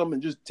doesn't come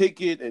and just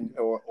take it and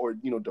or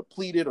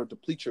deplete it, or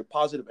deplete your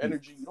positive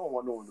energy. You don't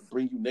want no one to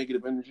bring you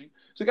negative energy.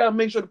 So you got to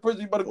make sure the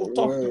person you about to go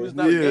talk to is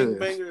not a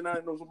gangbanger, and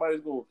not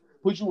somebody's going to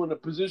put you in a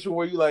position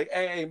where you like,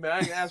 hey man, I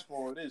ain't asked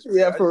for all this.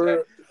 Yeah,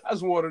 I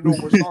just want to know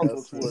where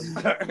Starbucks was.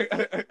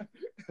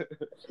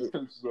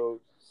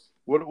 So,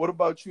 what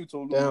about you,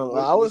 Tolu?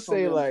 I would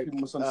say like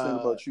people must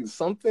understand about you.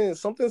 something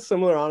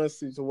similar,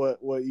 honestly, to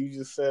what you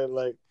just said.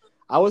 Like,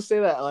 I would say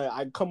that like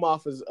I come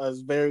off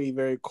as very,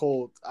 very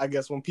cold, I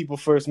guess, when people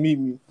first meet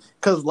me,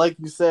 because like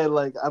you said,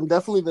 like I'm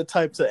definitely the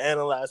type to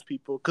analyze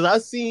people, because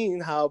I've seen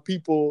how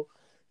people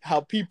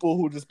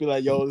who just be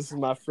like, yo, this is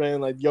my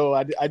friend, like, yo,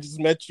 I just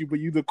met you, but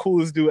you the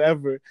coolest dude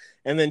ever,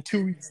 and then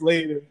 2 weeks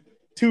later,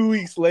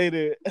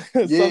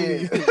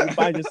 suddenly you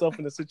find yourself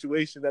in a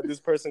situation that this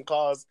person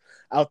calls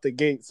out the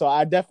gate. So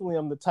I definitely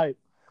am the type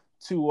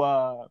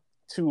to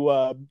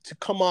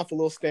come off a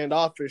little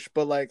standoffish,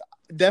 but like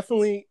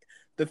definitely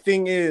the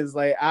thing is,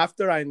 like,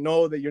 after I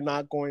know that you're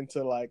not going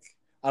to, like,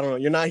 I don't know,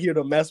 you're not here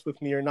to mess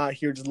with me, you're not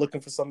here just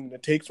looking for something to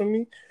take from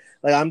me,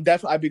 like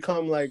I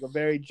become like a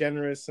very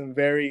generous and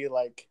very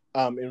like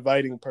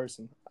inviting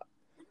person.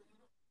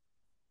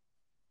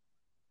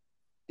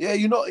 Yeah,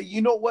 you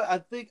know what? I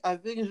think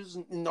it's just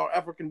in our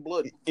African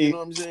blood. You know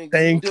what I'm saying?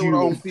 Thank we deal you. with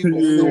our own people.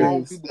 We deal with our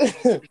own people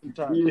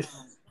sometimes.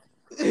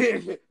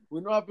 Yeah. We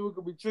know how people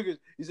can be triggered.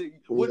 He said,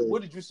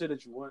 "What did you say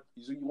that you want?"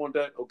 You said, "You want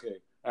that? Okay,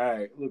 all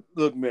right.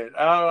 Look, man.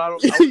 I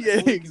don't.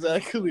 Yeah,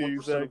 exactly.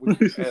 You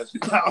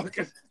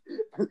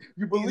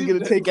believe he's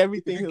gonna take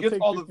everything. If you get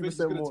all of it, he's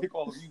gonna take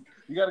all of you.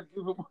 You gotta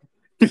give him.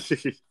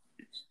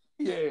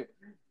 Yeah.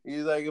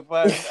 He's like, if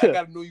I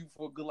gotta know you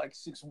for a good like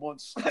 6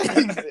 months.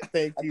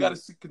 Thank you. I gotta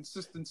see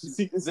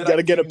consistency. You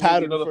gotta get a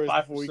pattern first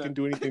 5%. Before we can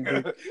do anything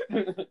big.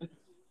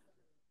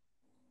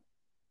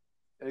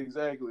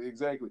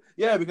 Exactly.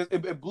 Yeah, because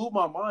it blew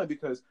my mind,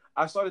 because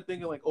I started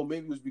thinking like, oh,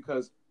 maybe it was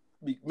because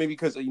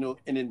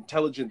an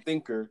intelligent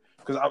thinker,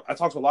 because I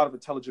talk to a lot of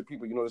intelligent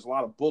people. There's a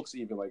lot of books,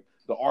 even like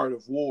The Art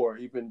of War,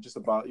 even just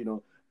about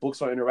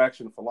books on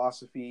interaction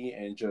philosophy,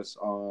 and just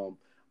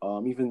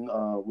even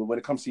when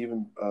it comes to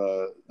even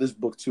this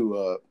book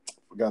too.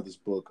 Forgot this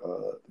book.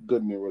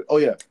 Goodman. Oh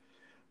yeah,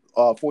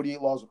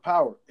 48 Laws of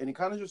Power, and he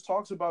kind of just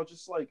talks about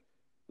just like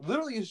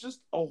literally it's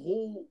a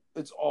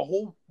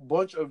whole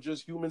bunch of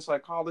just human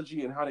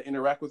psychology and how to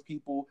interact with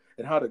people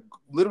and how to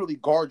literally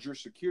guard your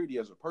security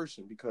as a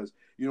person, because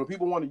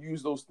people want to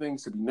use those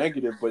things to be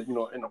negative, but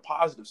in a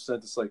positive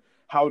sense, it's like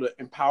how to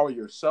empower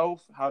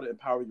yourself, how to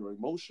empower your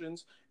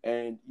emotions,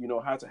 and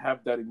how to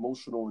have that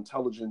emotional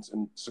intelligence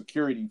and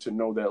security to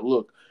know that,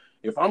 look,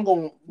 if I'm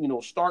going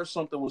to start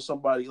something with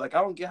somebody, like,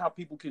 I don't get how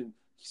people can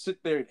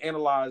sit there and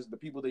analyze the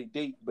people they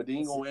date, but they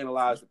ain't gonna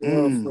analyze the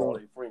people they call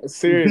their friends.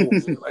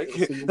 Serious,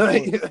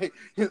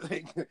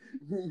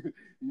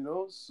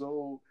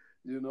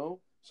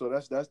 So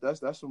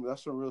that's some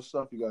real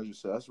stuff you guys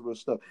just said. That's some real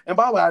stuff. And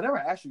by the way, I never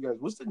asked you guys,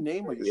 what's the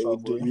name of your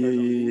software?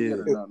 Yeah.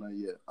 Not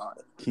yet. All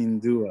right.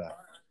 Kindua.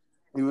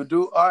 We would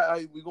do. All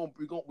right. We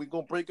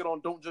gonna break it on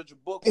Don't Judge a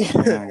Book. Yeah,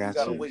 I got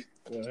gotta you. wait.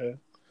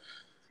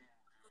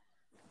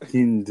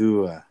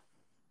 Kindua.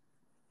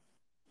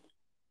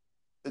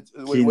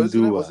 Wait, what's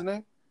the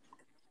name?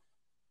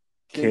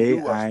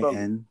 Kinduwa.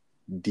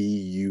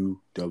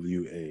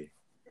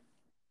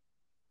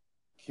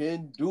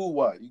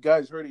 Kindua. You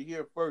guys heard it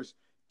here first.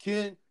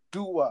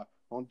 Kindua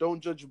on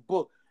Don't Judge a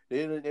Book.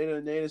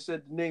 They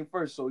said the name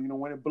first, so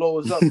when it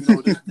blows up,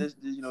 this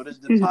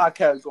the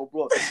podcast go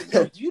blow up.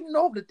 Yo, do you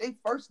know that they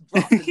first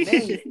dropped the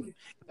name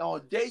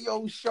on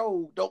Dayo's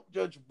show? Don't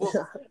judge a book,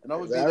 and I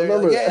would be there.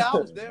 Like, yeah, I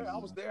was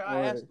there.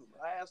 I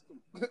asked him.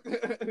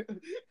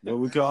 But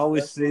we can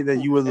always say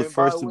that you were the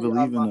first to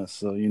believe in us.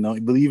 So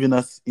believe in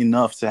us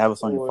enough to have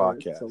us on your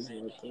podcast.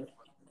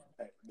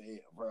 Man,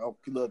 bro,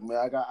 look, man,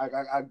 I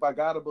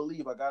gotta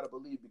believe. I gotta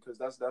believe because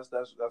that's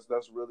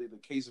really the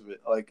case of it.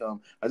 Like,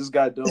 I just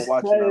got done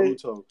watching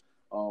Naruto.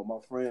 My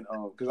friend,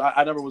 because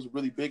I never was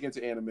really big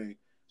into anime.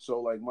 So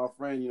like my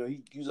friend,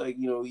 he was like,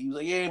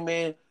 yeah,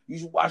 man, you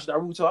should watch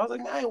Naruto. I was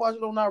like, man, I ain't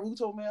watching no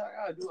Naruto, man.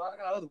 I got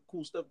other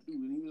cool stuff to do.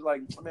 And he was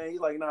like, man,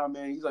 nah,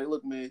 man. He's like,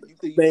 look, man, you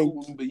think you're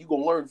cool, but you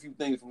gonna learn a few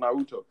things from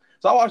Naruto.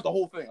 So I watched the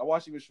whole thing. I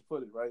watched even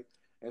Shippuden, right?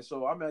 And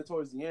so I'm at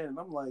towards the end, and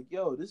I'm like,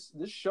 yo, this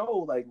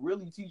show like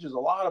really teaches a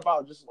lot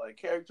about just like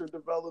character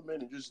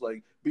development and just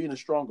like being a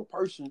stronger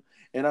person.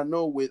 And I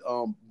know with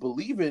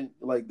believing,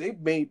 like they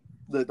made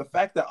the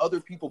fact that other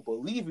people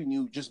believe in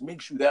you just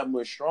makes you that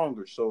much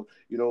stronger. So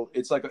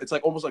it's like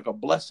almost like a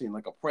blessing,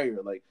 like a prayer,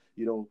 like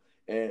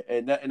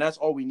and that's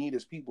all we need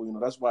as people.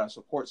 That's why a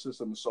support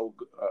system is so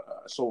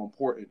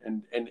important.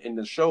 And in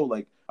the show,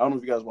 like I don't know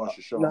if you guys watch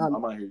the show.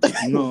 I'm out here.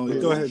 No,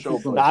 go ahead. Show,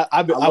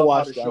 I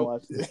watched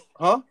it.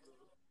 Huh?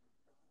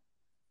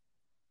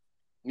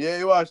 Yeah,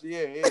 you watched it.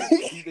 Yeah.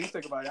 He's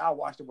thinking about it. I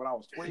watched it when I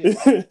was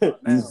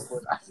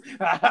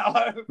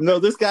 12. No,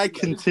 this guy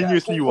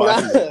continuously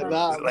watches it.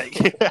 Like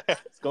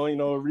it's going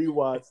on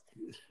rewatch.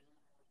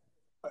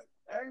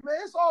 Hey man,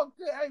 it's all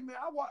good. Hey man,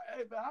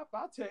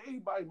 I'll tell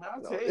anybody, man.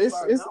 It's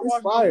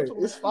fire.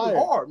 It's fire.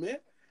 Hard, man.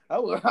 I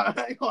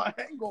ain't gonna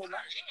lie.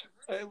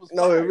 It was.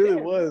 No, fire. It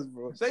really was,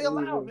 bro. Say it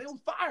loud, man. It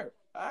was fire.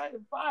 All right,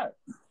 fire.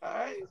 All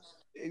right.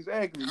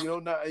 Exactly,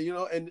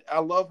 and I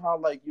love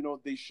how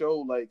they show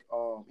like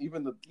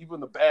even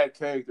the bad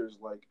characters,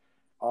 like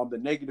the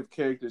negative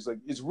characters, like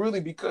it's really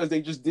because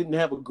they just didn't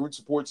have a good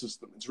support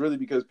system. It's really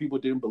because people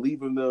didn't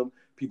believe in them,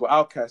 people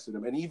outcasted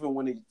them, and even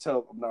when they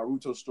tell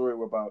Naruto's story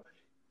about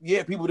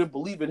people didn't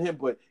believe in him,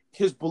 but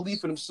his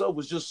belief in himself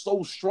was just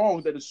so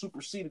strong that it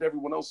superseded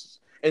everyone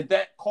else's, and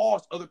that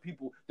caused other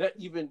people, that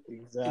even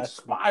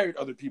inspired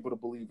other people to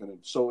believe in him.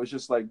 So it's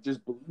just like just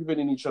believing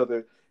in each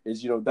other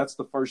is that's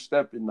the first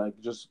step in like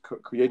just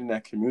creating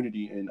that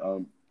community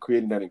and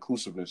creating that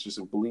inclusiveness, just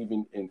in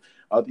believing in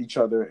each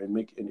other and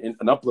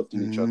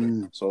uplifting each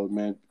other. So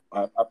man,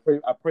 I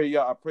pray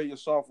your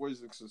software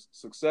is a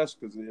success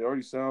because it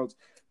already sounds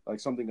like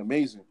something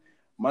amazing.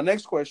 My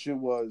next question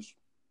was,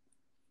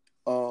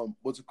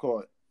 what's it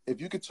called?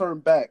 If you could turn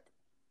back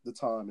the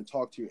time and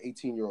talk to your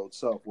 18-year-old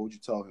self, what would you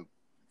tell him?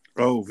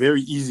 Oh,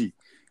 very easy.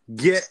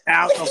 Get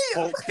out of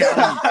Polk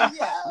County.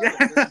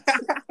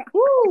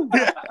 Woo!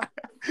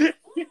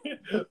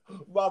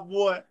 My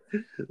boy,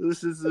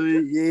 listen to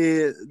me.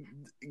 Yeah,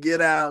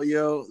 get out,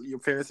 yo. Your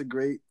parents are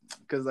great.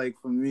 Because, like,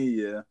 for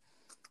me,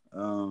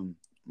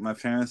 my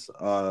parents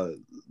are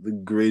the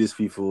greatest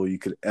people you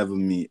could ever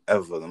meet,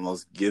 ever. The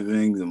most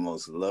giving, the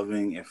most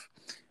loving. If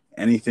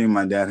anything,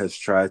 my dad has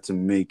tried to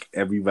make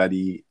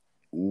everybody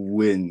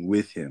win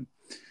with him.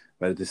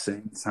 But at the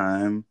same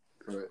time,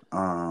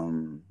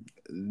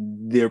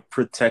 their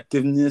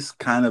protectiveness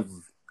kind of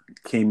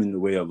came in the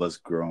way of us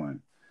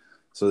growing.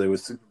 So they were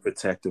super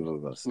protective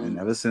of us. And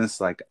ever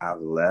since like I've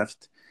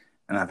left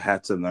and I've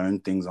had to learn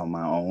things on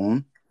my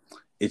own,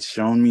 it's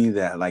shown me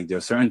that like there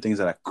are certain things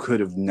that I could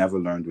have never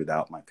learned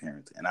without my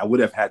parents. And I would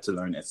have had to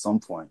learn at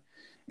some point,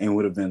 and it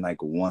would have been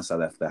like once I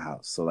left the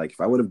house. So like if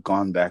I would have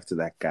gone back to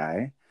that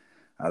guy,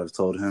 I'd have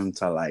told him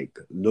to like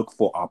look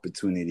for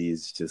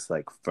opportunities just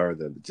like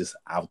further, just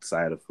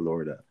outside of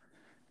Florida.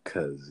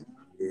 Cause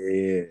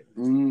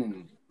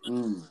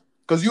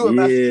Because you're in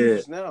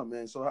Massachusetts now,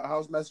 man. So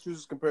how's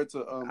Massachusetts compared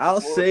to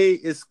I'll say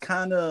it's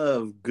kind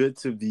of good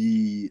to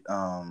be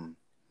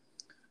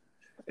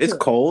it's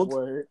cold.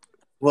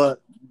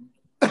 But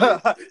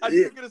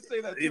you're gonna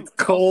say that too. It's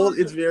cold.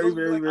 It's very,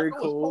 very, very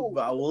cold.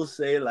 But I will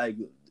say like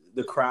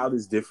the crowd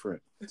is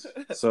different.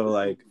 So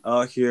like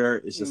out here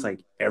it's just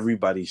like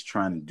everybody's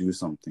trying to do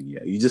something.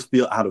 Yeah. You just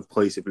feel out of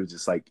place if you're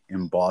just like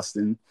in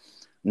Boston,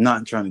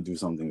 not trying to do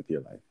something with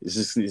your life. It's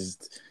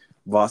just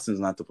Boston's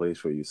not the place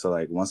for you. So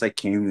like once I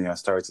came there, I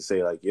started to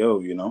say like,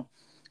 yo,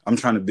 I'm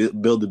trying to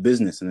build a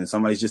business, and then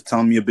somebody's just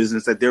telling me a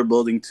business that they're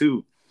building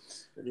too.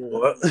 A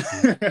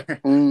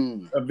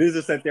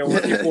business that they're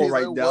working for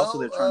right now, so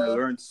they're trying to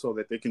learn so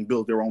that they can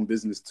build their own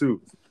business too.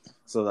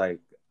 So like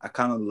I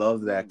kind of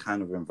love that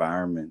kind of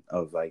environment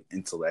of like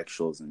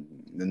intellectuals, and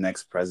the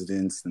next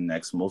presidents,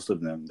 most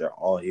of them, they're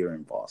all here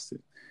in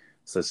Boston.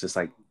 So it's just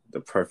like the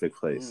perfect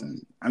place.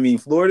 And I mean,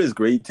 Florida is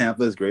great.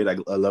 Tampa is great. I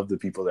love the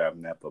people that I've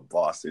met, but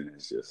Boston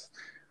is just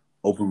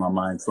opened my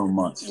mind so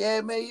much.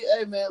 Yeah, man.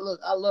 Hey, man. Look,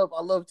 I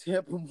love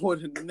Tampa more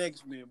than the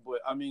next, man.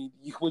 But I mean,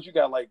 you got you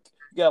got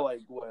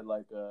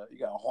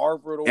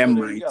Harvard over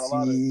MIT, there. You got a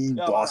lot of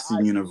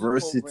Boston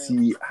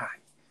University.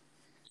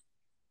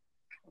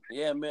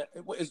 Yeah, man.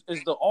 Is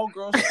the all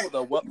girls school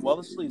the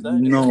Wellesley? Is that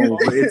in No, New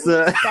but it's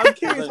a. I'm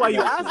curious why you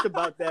Connecticut? asked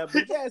about that,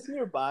 but yeah, it's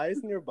nearby.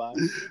 It's nearby.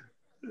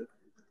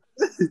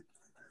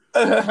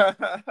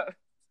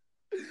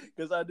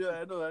 Because I knew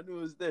it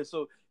was there.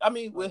 So I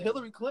mean, with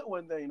Hillary Clinton,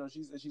 one day, no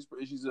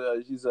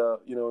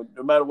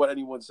matter what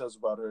anyone says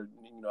about her,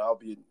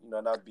 albeit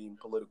not being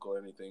political or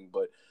anything,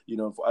 but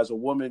as a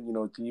woman,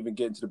 to even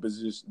get into the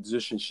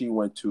position she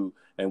went to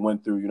and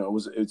went through,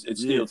 it's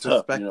still It's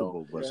tough,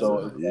 respectable, but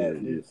So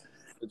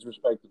it's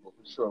respectable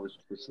for sure,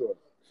 for sure.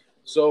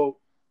 So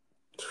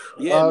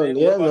yeah, man. What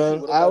Yeah, about you? man.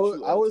 What about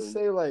you? I would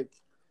say like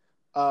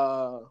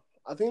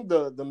I think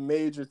the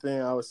major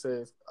thing I would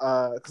say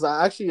because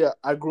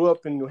I grew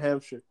up in New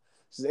Hampshire,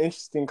 which is an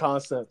interesting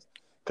concept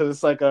because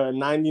it's like a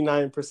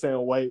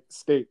 99% white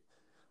state.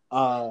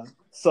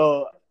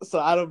 So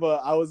out of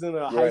I was in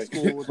a high Right.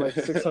 school with like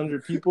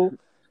 600 people,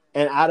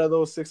 and out of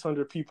those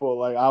 600 people,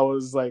 like I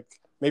was like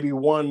maybe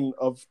one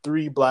of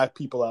 3 black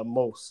people at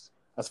most,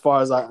 as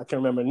far as I can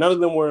remember. None of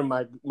them were in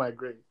my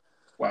grade.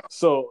 Wow.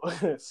 So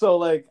so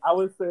like I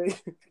would say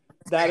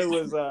that it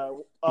was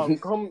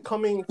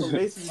coming from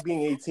basically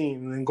being 18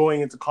 and then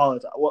going into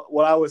college.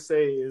 What I would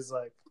say is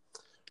like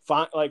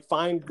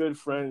find good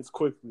friends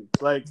quickly.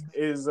 Like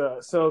is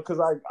so because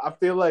I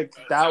feel like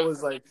that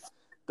was like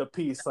the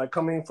piece, like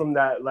coming from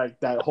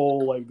that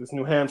whole like this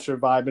New Hampshire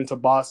vibe into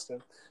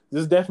Boston.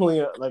 There's definitely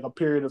a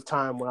period of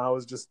time when I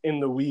was just in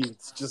the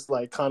weeds, just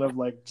like kind of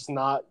like just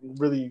not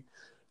really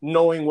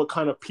knowing what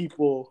kind of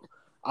people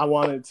I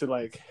wanted to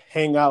like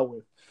hang out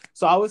with.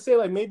 So I would say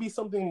like maybe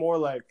something more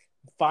like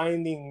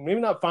maybe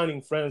not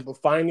finding friends, but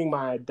finding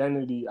my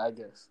identity, I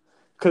guess.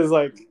 Because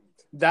like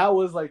that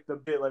was like the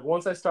bit. Like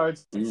once I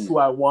started to see who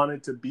I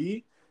wanted to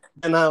be,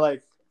 and I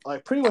like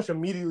pretty much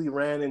immediately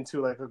ran into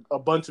like a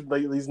bunch of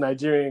like these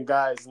Nigerian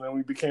guys, and then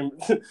we became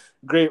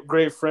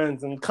great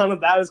friends. And kind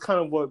of that is kind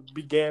of what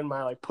began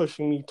my like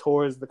pushing me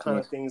towards the kind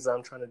of things that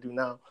I'm trying to do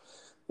now.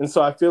 And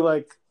so I feel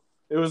like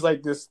it was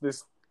like this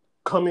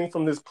coming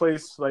from this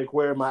place like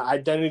where my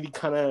identity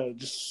kind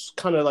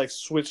of like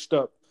switched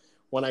up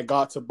when I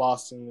got to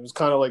Boston. It was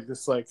kind of like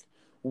this like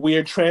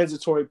weird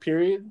transitory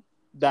period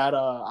that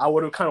I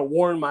would have kind of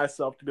warned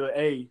myself to be like,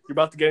 hey, you're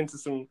about to get into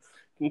some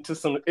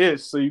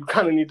ish, so you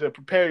kind of need to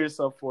prepare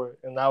yourself for it.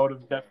 And that would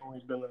have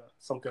definitely been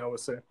something I would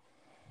say.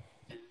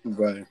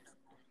 Right.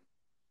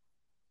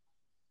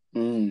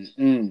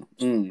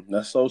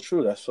 That's so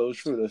true. That's so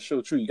true.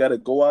 You got to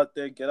go out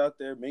there, get out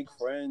there, make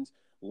friends,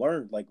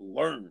 learn,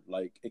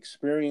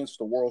 experience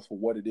the world for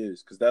what it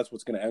is, because that's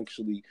what's going to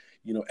actually,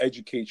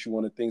 educate you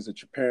on the things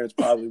that your parents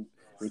probably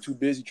were too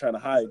busy trying to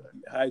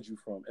hide you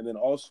from. And then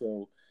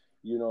also,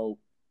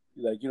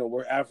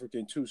 we're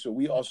African too, so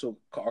we also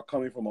are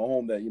coming from a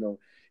home that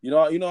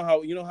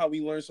how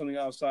we learn something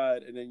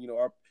outside, and then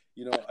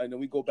and then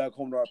we go back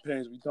home to our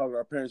parents. We talk to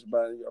our parents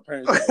about it. Our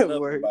parents don't know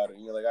nothing about it.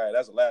 And you're like, all right,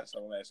 that's the last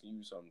time I'm asking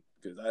you something,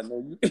 because I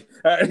know you,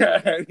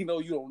 you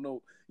don't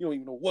know, you don't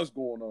even know what's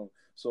going on.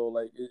 So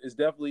like, it's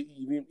definitely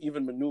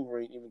even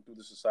maneuvering even through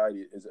the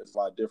society is a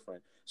lot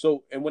different.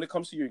 So, and when it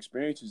comes to your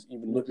experiences,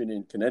 even living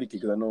in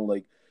Connecticut, because I know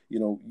like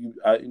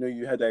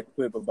you had that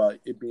clip about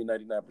it being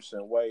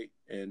 99% white,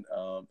 and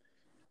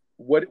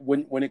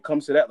when it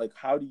comes to that, like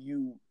how do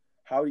you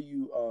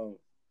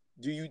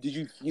did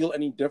you feel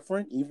any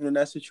different even in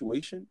that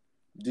situation?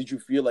 Did you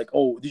feel like,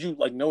 did you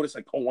like notice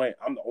like, oh wait,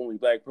 I'm the only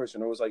black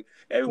person? Or it was like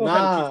everyone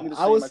kind of treats me the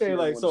same? I would say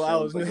like, so I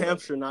was New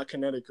Hampshire, not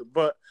Connecticut,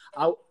 but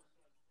oh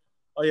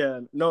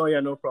yeah,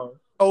 no problem.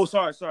 Oh,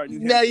 sorry.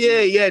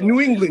 Yeah. New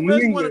England.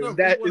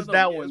 That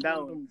one.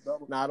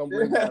 Nah, I don't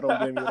blame you at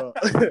all.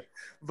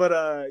 But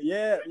I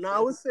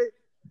would say,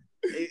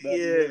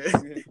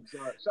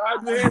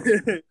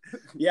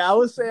 yeah, I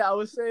would say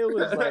it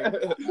was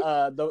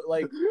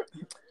like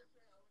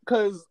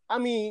because I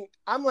mean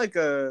I'm like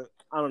I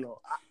don't know.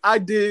 I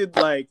did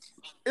like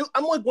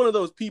I'm like one of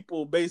those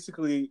people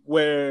basically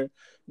where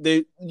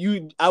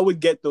I would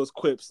get those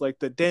quips like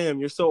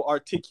damn, you're so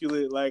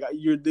articulate, like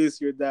you're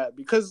this, you're that,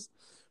 because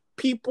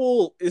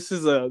people, this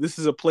is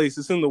a place,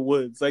 it's in the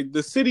woods. Like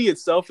the city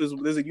itself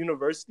there's a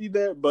university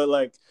there, but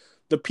like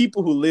the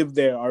people who live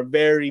there are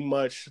very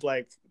much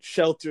like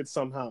sheltered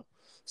somehow.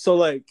 So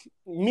like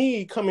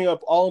me coming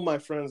up, all of my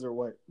friends are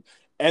white.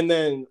 And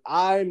then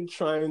I'm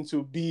trying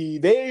to be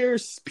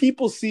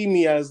people see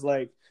me as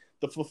like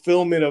the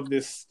fulfillment of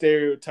this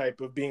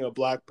stereotype of being a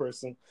black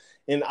person.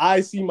 And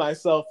I see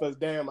myself as,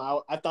 damn,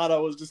 I thought I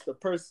was just a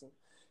person.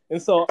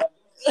 And so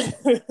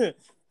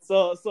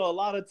so a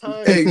lot of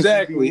times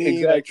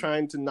exactly. Like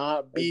trying to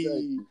not be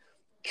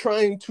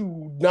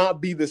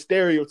the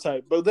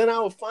stereotype. But then I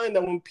would find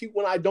that when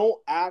I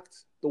don't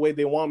act the way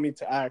they want me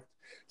to act,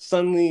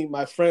 suddenly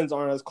my friends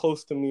aren't as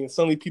close to me, and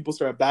suddenly people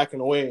start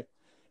backing away.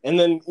 And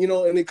then,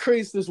 and it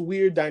creates this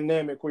weird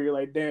dynamic where you're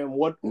like, damn,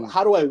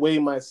 how do I weigh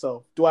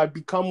myself? Do I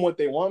become what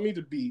they want me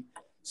to be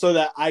so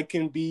that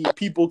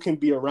people can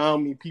be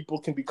around me, people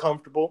can be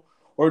comfortable?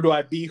 Or do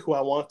I be who I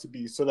want to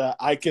be so that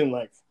I can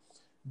like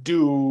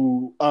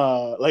do,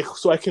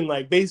 so I can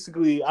like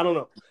basically, I don't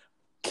know.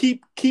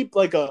 keep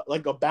like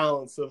a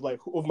balance of like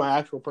of my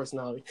actual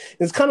personality.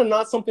 It's kind of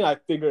not something I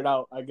figured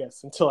out, I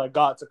guess, until I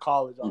got to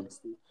college,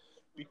 honestly,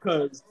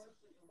 because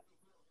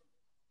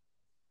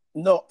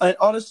No, and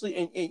honestly,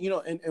 and you know,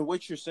 and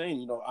what you're saying,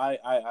 you know, I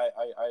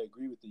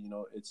agree with you. You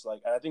know, it's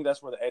like, and I think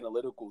that's where the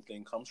analytical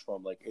thing comes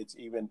from. Like, it's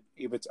even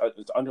if it's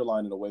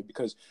underlined in a way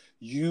because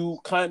you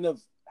kind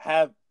of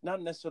have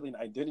not necessarily an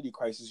identity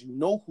crisis. You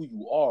know who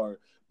you are,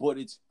 but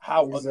it's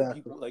how other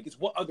exactly. people, like, it's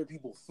what other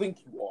people think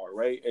you are,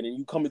 right? And then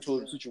you come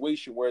into a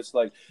situation where it's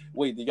like,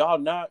 wait, do y'all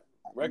not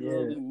Yeah,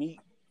 regularly meet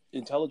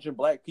intelligent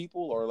black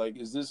people, or like,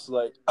 is this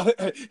like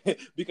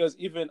because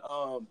even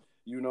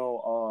you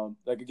know,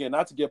 like again,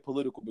 not to get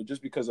political, but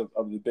just because of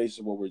the basis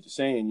of what we're just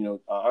saying, you know,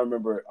 I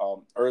remember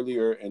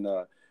earlier in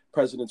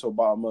President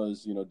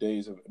Obama's, you know,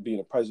 days of being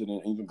a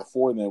president, even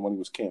before then when he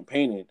was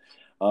campaigning,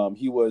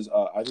 he was,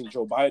 I think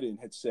Joe Biden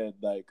had said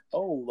like,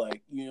 oh,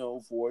 like, you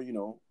know, for, you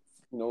know,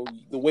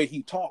 the way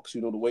he talks,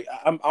 you know, the way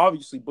I'm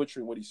obviously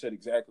butchering what he said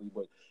exactly,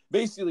 but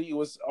basically it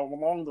was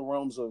along the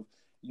realms of,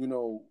 you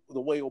know,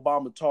 the way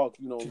Obama talked,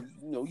 he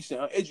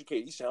sounds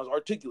educated, he sounds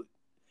articulate.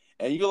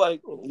 And you're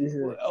like,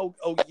 yeah,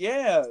 oh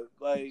yeah,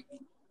 like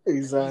he's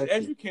exactly,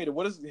 educated.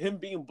 What does him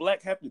being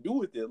black have to do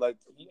with it? Like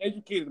he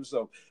educated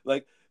himself.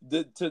 Like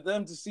to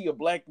them to see a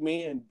black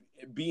man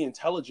be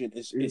intelligent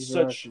is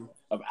such exactly.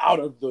 of out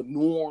of the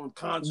norm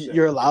concept.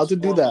 You're allowed It's to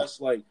do far that.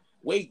 less like,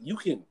 wait, you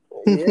can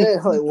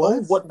Yeah, like know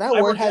what? what That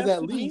word has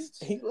at flabbergasted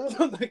least. means?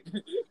 Like,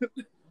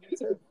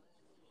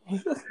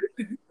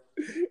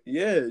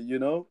 yeah,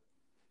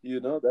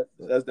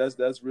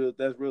 that's real.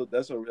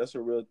 That's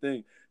a real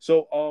thing.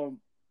 So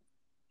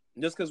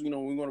just because we're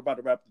going about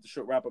to wrap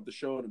up the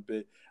show in a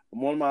bit.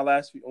 One of my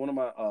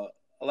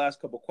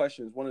last couple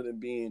questions. One of them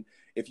being,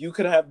 if you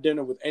could have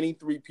dinner with any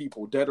three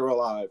people, dead or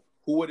alive,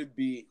 who would it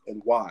be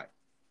and why?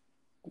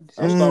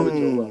 I'll start with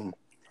Joel.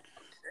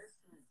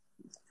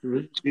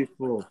 Three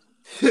people.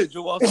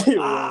 Joel said,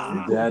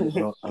 ah. Dead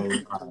or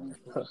alive.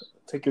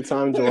 Take your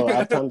time, Joel. I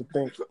have time to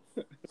think.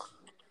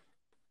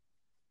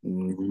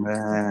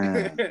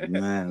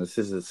 Man, this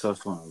is a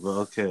tough one, but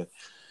okay.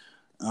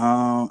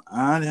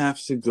 I'd have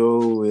to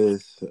go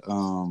with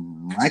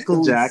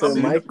Michael Ooh, Sir Jackson.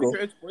 Pick Michael.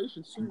 your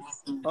inspiration too.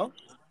 Huh?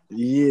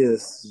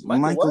 Yes,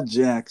 Michael Michael what?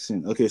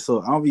 Jackson. Okay,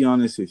 so I'll be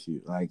honest with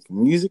you. Like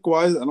music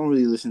wise, I don't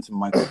really listen to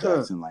Michael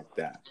Jackson like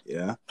that.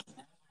 Yeah.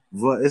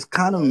 But it's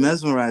kind of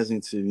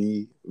mesmerizing to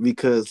me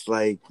because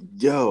like,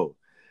 yo,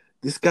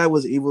 this guy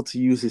was able to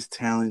use his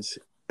talents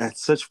at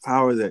such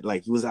power that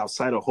like he was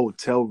outside a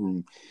hotel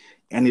room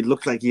and it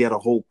looked like he had a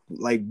whole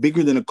like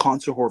bigger than a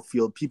concert hall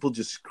field, people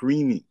just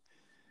screaming.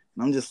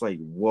 And I'm just like,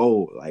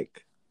 whoa,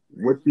 like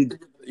what did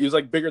He was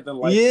like bigger than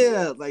life.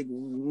 yeah, like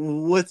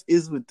what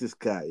is with this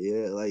guy?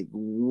 Yeah, like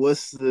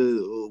what's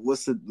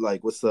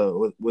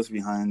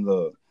behind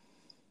the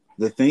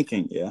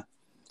thinking? Yeah,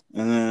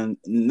 and then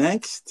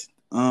next,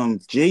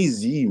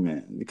 Jay-Z,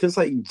 man, because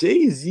like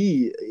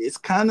Jay-Z, he's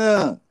kind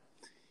of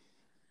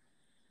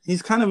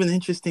an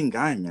interesting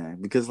guy,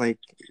 man, because like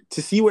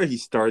to see where he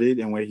started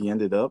and where he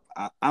ended up,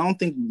 I don't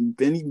think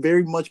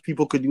very much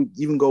people could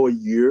even go a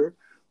year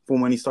from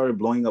when he started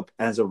blowing up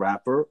as a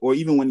rapper, or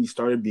even when he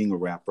started being a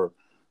rapper,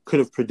 could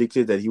have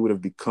predicted that he would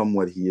have become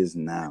what he is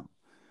now.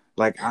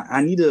 Like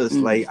I need to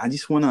like I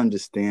just want to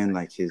understand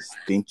like his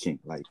thinking.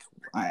 Like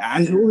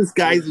I know this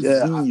guy's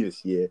a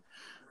genius, yeah.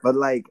 But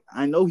like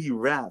I know he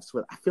raps,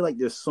 but I feel like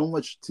there's so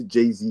much to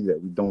Jay-Z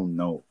that we don't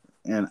know.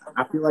 And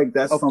I feel like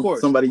that's Of course.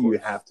 somebody you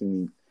have to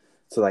meet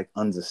to like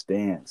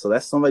understand. So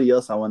that's somebody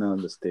else I want to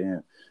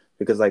understand.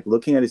 Because like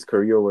looking at his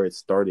career where it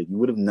started, you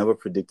would have never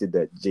predicted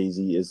that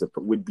Jay-Z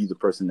would be the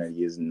person that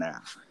he is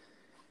now.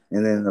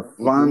 And then the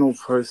final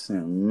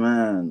person,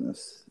 man,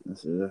 that's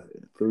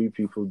three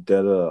people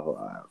dead or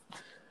alive.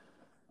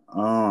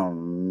 Oh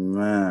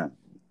man,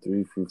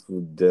 three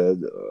people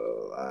dead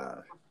or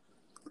alive.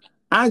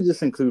 I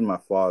just include my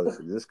father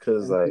just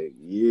because, like,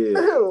 yeah,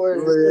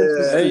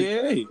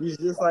 Hey. he's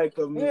just like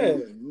a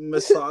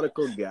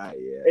methodical guy,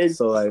 yeah. Hey,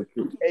 so like,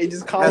 hey,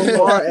 just call as him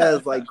far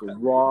as like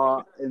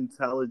raw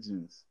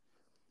intelligence,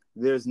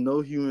 there's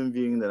no human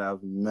being that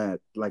I've met.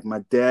 Like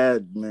my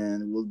dad,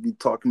 man, will be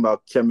talking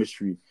about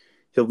chemistry.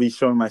 He'll be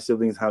showing my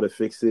siblings how to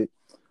fix it.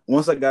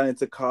 Once I got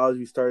into college,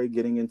 we started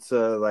getting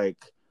into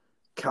like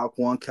Calc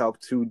 1, Calc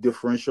 2,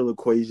 differential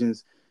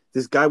equations.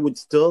 This guy would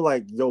still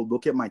like, yo,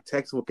 look at my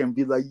textbook and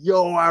be like,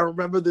 yo, I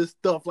remember this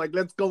stuff. Like,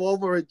 let's go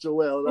over it,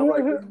 Joel. And I'm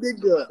like,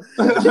 nigga.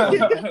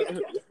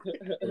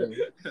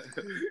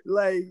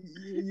 Like,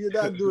 you're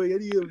not doing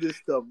any of this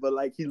stuff. But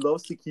like, he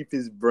loves to keep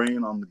his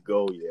brain on the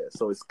go, yeah.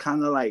 So it's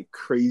kind of like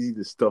crazy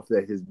the stuff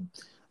that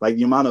like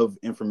the amount of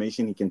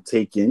information he can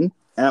take in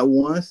at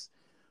once.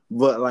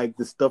 But like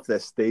the stuff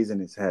that stays in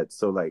his head.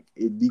 So like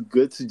it'd be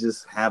good to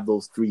just have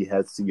those three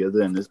heads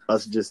together and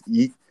us just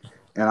eat.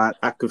 And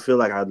I could feel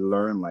like I'd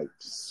learn like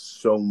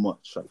so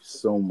much. Oh,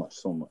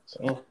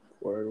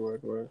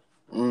 word.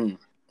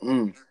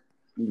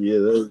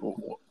 Yeah. All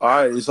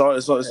right, it's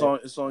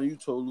on you,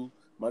 Tolu.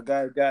 My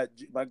guy got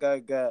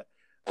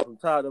From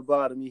top to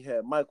bottom, he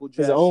had Michael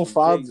His own Jackson,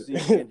 father.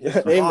 Jay-Z, and his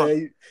Hey father. man,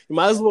 you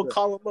might as well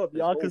call him up. His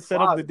Y'all own can set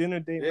up the father.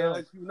 dinner date Yeah, now.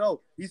 like, you know,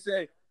 he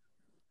said,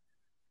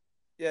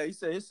 it's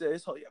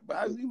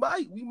but we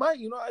might,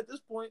 you know, at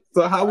this point.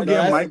 So how we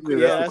get Mike there?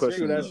 Yeah, That's the that's true.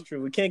 question. That's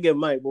true. We can't get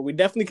Mike, but we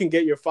definitely can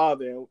get your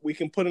father, and we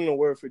can put in a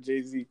word for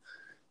Jay-Z.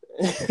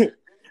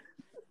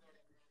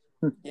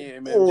 Yeah,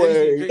 man.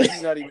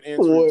 Jay-Z not even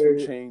answering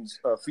 2 Chainz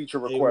feature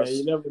requests. Hey, man,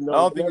 you never know. I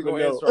don't think he's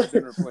gonna answer our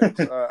dinner plans.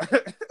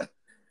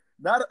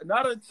 Not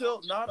until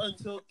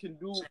can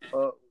do.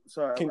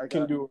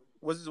 Can do.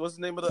 What's the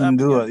name of the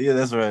Kindua. app? Yeah,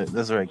 that's right.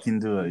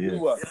 Kindua. Yeah.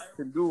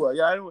 Kindua.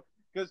 Yeah, I don't,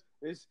 because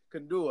it's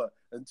Kindua.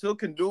 Until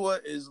Kindua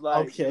is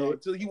like, okay. You know,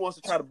 until he wants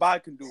to try to buy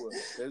Kindua.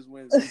 That's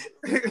when.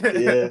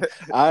 Yeah.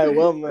 All right.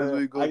 Well,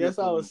 man. I guess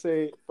I would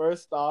say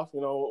first off,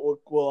 you know,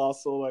 we'll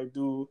also like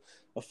do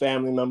a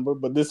family member,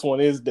 but this one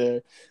is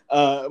there.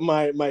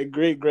 My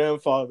great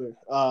grandfather,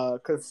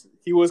 because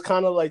he was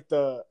kind of like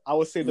the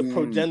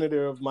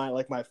progenitor of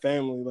my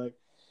family. Like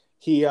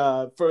he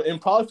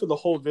probably for the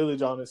whole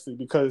village, honestly,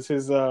 because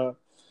his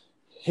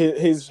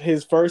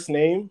first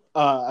name,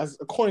 as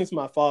according to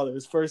my father,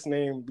 his first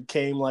name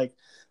became like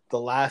the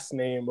last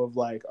name of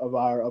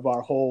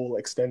our whole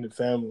extended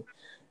family.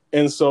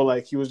 And so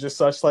like he was just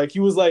such like he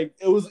was like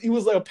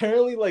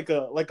apparently like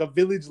a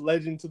village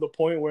legend, to the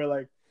point where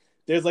like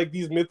there's like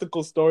these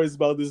mythical stories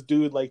about this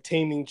dude like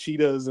taming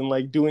cheetahs and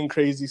like doing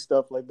crazy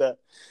stuff like that.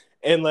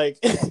 And like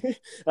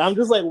I'm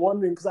just like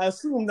wondering, because I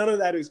assume none of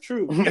that is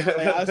true.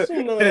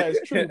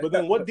 But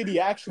then what did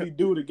he actually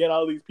do to get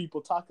all these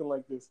people talking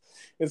like this?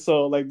 And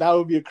so like that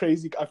would be I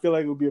feel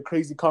like it would be a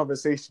crazy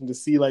conversation to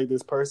see like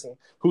this person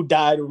who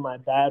died when my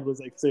dad was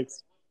like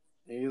 6.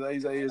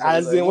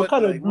 What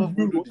kind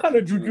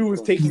of juju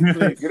is taking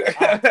place?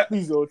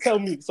 Please, tell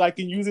me so I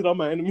can use it on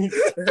my enemies.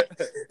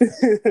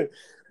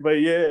 But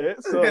yeah,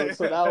 so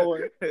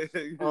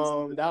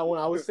that one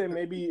I would say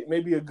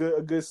maybe a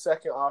good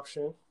second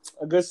option.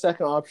 A good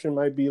second option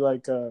might be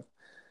like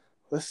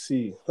let's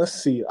see.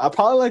 I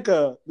probably like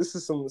this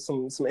is some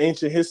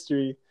ancient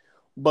history,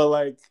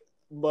 but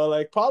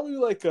probably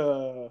like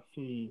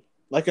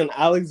like an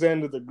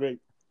Alexander the Great.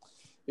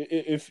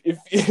 If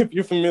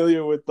you're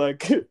familiar with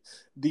like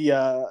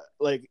the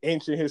like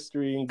ancient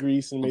history in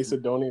Greece and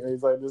Macedonia,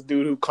 he's like this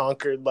dude who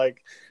conquered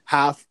like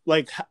half,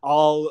 like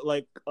all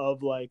like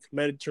of like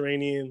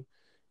Mediterranean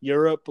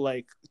Europe,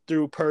 like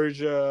through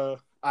Persia,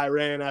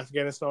 Iran,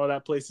 Afghanistan, all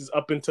that places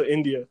up into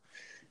India.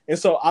 And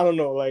so I don't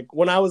know, like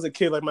when I was a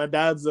kid, like my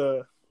dad is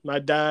a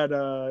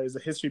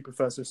history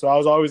professor, so I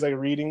was always like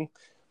reading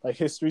like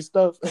history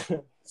stuff.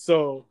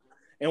 So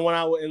and when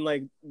and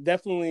like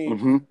definitely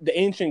the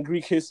ancient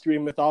Greek history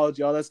and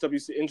mythology, all that stuff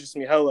used to interest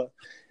me hella.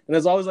 And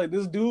it's always like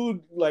this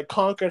dude like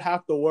conquered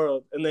half the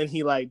world and then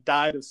he like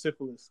died of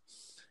syphilis.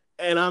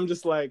 And I'm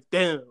just like,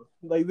 damn,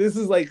 like this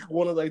is like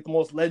one of like the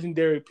most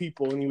legendary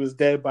people, and he was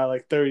dead by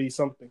like 30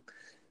 something.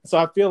 So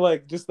I feel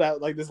like just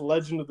that, like this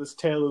legend of this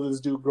tale of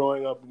this dude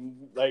growing up, and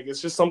like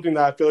it's just something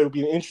that I feel like would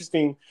be an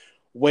interesting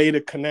way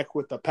to connect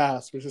with the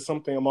past, which is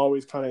something I'm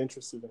always kind of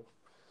interested in.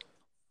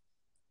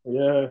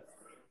 Yeah.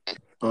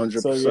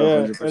 100%. So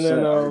yeah, 100%. and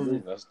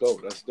then that's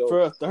dope.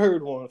 For a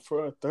third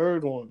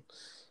one,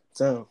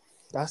 damn,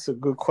 that's a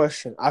good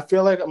question. I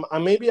feel like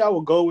maybe I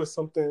will go with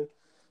something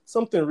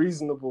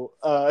reasonable.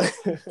 I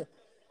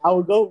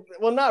would go,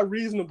 well, not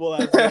reasonable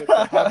as in it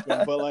could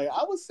happen, but like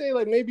I would say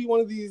like maybe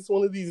one of these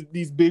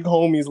big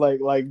homies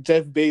like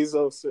Jeff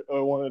Bezos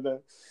or one of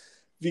them,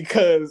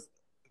 because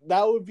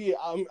that would be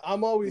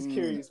I'm always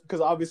curious,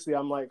 because obviously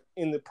I'm like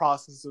in the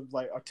process of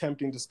like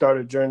attempting to start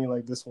a journey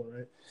like this one,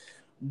 right?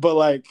 But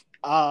like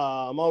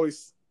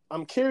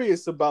I'm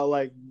curious about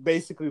like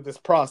basically this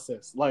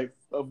process, like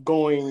of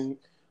going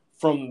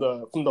from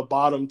the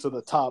bottom to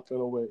the top in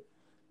a way.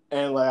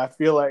 And like I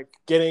feel like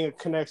getting a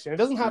connection. It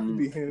doesn't have to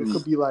be him. It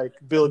could be like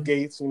Bill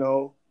Gates,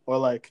 or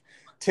like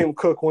Tim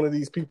Cook, one of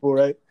these people,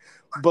 right?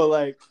 But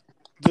like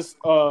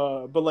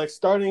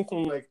starting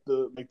from like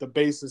the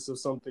basis of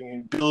something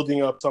and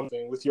building up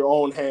something with your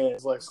own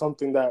hands, like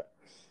something that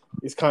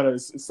is kind of,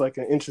 it's like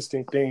an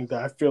interesting thing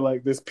that I feel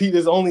like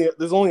there's only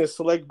a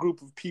select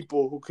group of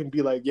people who can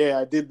be like, yeah,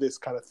 I did this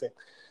kind of thing.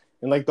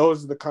 And like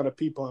those are the kind of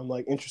people I'm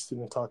like interested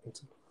in talking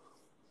to.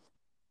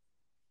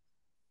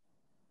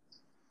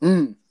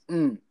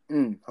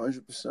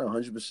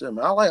 100%.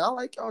 Man, I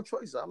like y'all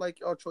choices.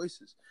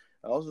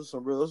 Also,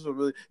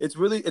 it's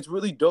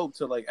really dope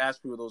to like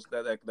ask people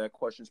that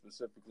question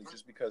specifically,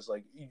 just because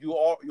like you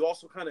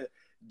also kind of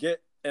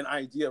get an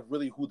idea of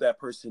really who that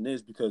person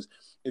is. Because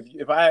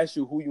if I ask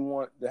you who you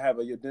want to have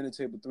at your dinner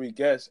table 3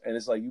 guests, and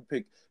it's like you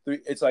pick 3,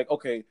 it's like,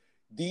 okay,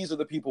 these are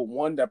the people,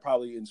 one, that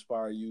probably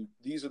inspire you.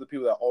 These are the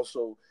people that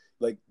also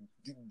like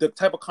the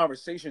type of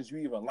conversations you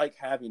even like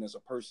having as a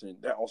person,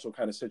 that also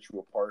kind of set you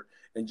apart,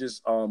 and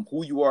just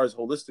who you are as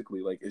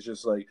holistically. Like it's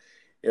just like,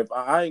 if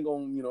I ain't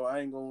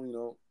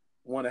gonna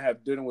want to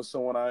have dinner with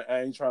someone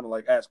I ain't trying to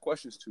like ask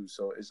questions to.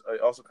 So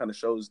it also kind of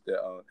shows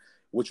that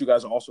what you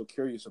guys are also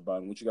curious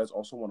about, and what you guys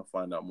also want to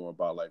find out more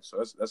about life. So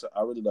that's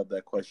I really love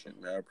that question,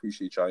 man. I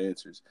appreciate y'all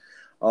answers.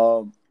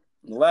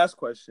 And the last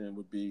question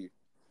would be,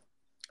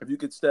 if you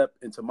could step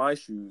into my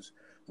shoes,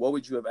 what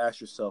would you have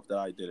asked yourself that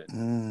I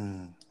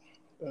didn't?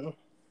 Yeah.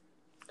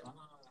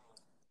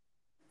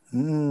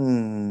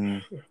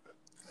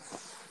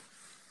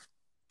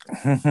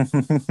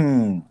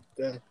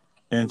 Yeah.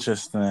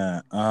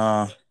 Interesting.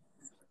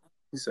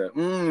 He said,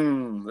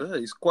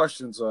 these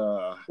questions,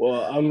 Well,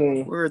 I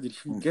mean, where did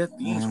he get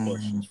these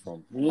questions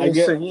from? I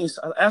get. I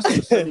asked him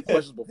to send me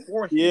questions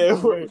beforehand. Yeah,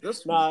 Where was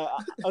this one?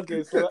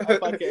 Okay, so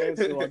if I can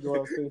answer while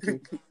Joel's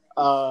thinking,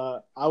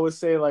 I would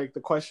say like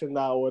the question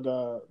that would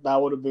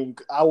have been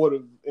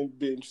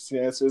interesting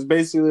to answer is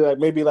basically like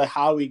maybe like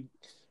how we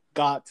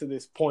got to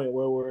this point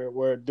where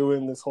we're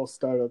doing this whole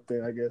startup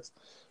thing, I guess.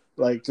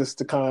 Like just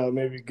to kind of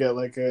maybe get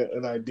like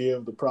an idea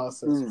of the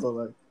process. So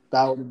like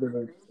that would have been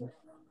like.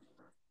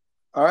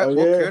 All right, Oh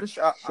well, yeah, care to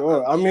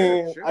sure. I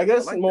mean, share. I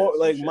guess like more that.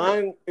 like Share.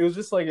 mine. It was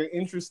just like an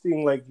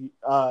interesting like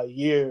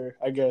year.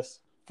 I guess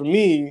for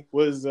me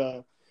was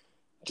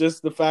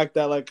just the fact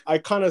that like I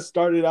kind of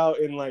started out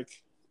in like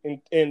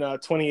in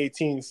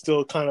 2018,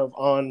 still kind of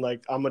on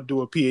like I'm gonna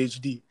do a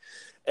PhD,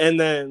 and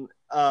then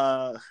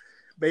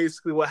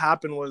basically what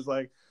happened was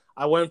like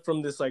I went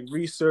from this like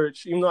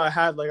research, even though I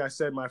had like I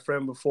said my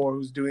friend before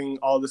who's doing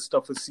all this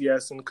stuff with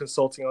CS and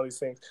consulting all these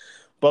things,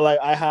 but like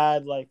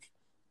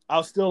I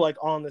was still like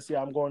on this.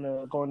 Yeah, I'm going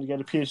to get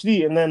a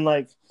PhD, and then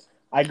like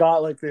I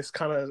got like this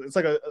kind of it's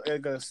like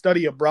a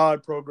study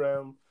abroad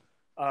program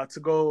to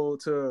go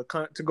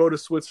to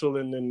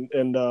Switzerland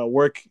and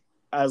work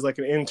as like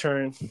an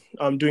intern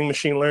doing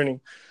machine learning.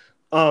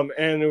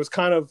 And it was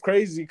kind of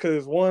crazy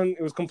because one,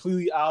 it was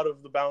completely out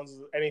of the bounds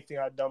of anything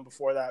I'd done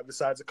before that,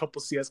 besides a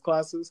couple CS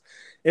classes,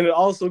 and it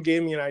also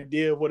gave me an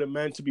idea of what it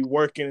meant to be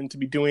working and to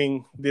be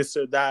doing this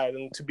or that,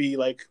 and to be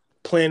like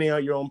planning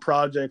out your own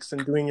projects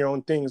and doing your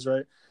own things,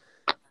 right?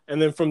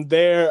 And then from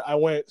there, I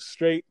went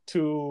straight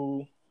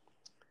to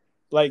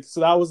like, so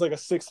that was like a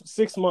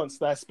six months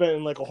that I spent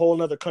in like a whole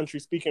other country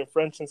speaking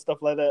French and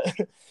stuff like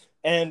that.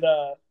 And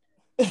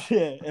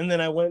yeah, and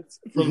then I went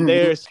from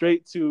there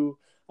straight to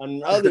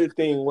another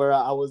thing where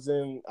I was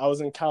in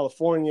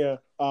California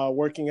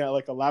working at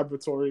like a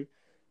laboratory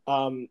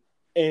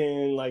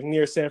in like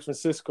near San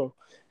Francisco.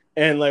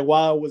 And like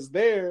while I was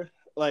there,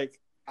 like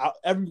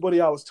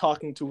everybody I was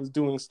talking to was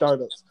doing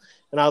startups.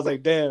 And I was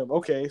like, damn,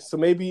 okay. So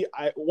maybe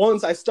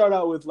once I start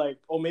out with like,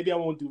 oh, maybe I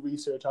won't do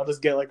research. I'll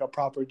just get like a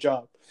proper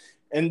job.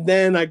 And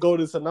then I go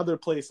to this another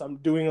place. I'm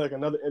doing like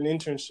an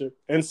internship,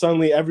 and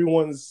suddenly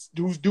everyone's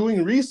who's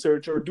doing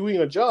research or doing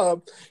a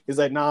job is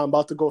like, nah, I'm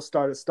about to go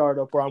start a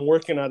startup, or I'm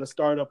working at a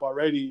startup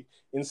already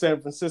in San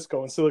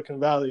Francisco and Silicon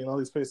Valley and all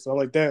these places. I'm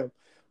like, damn,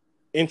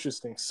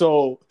 interesting.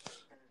 So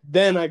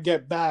then I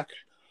get back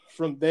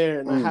from there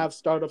and I have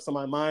startups on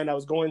my mind. I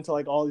was going to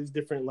like all these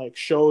different like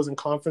shows and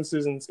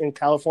conferences in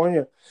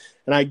California,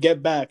 and I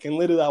get back and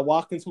literally I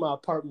walk into my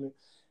apartment.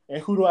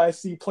 And who do I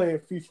see playing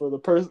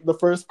FIFA? The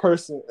first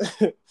person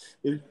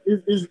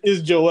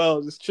is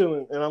Joel just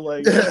chilling, and I'm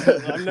like,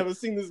 I've never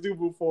seen this dude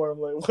before. I'm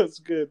like, what's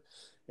good?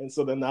 And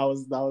so then that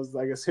was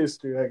I guess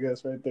history, I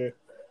guess, right there.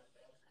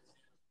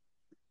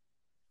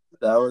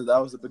 That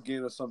was the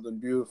beginning of something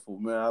beautiful,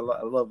 man. I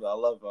love it. I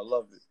love it. I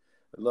love it.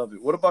 I love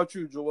it. What about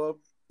you, Joel?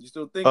 You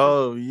still thinking?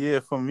 Oh yeah,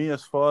 for me,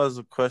 as far as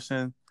the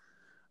question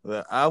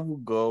that I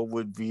would go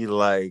would be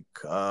like,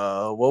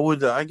 what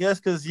would I guess?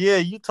 Because yeah,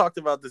 you talked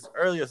about this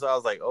earlier, so I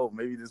was like, oh,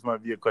 maybe this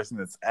might be a question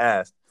that's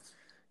asked.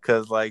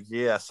 Because like,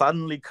 yeah, I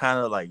suddenly kind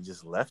of like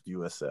just left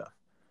USF.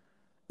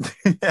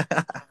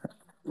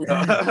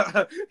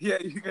 Yeah,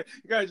 you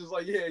guys just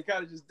like you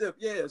kind of just dip.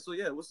 Yeah, so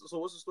yeah, what's the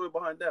story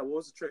behind that? What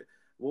was the trade?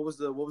 What was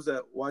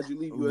that? Why'd you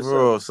leave USF?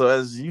 Bro, so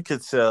as you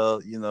could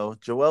tell,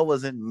 Joel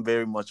wasn't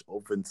very much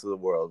open to the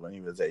world when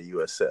he was at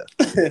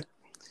USF.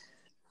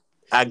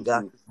 I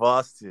got to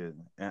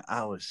Boston and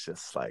I was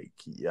just like,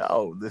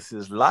 yo, this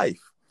is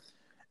life.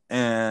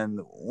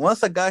 And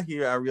once I got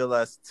here, I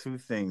realized two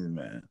things,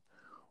 man.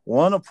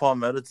 One, upon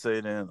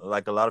meditating,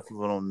 like a lot of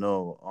people don't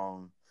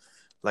know,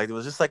 like it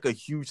was just like a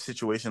huge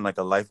situation, like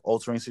a life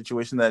altering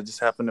situation that just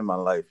happened in my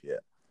life.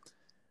 Yeah.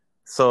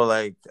 So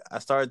like I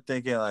started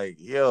thinking like,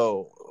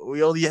 yo,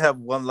 we only have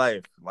one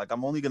life. Like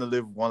I'm only gonna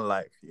live one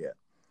life. Yeah.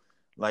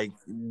 Like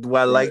do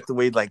I like the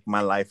way like my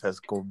life has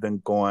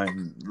been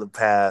going the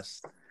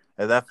past?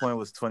 At that point, it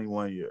was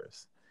 21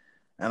 years,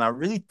 and I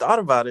really thought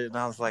about it, and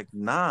I was like,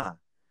 nah.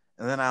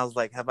 And then I was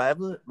like, have I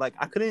ever like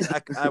I couldn't?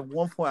 At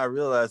one point, I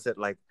realized that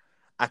like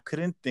I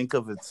couldn't think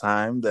of a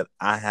time that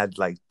I had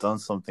like done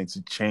something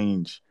to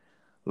change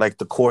like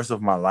the course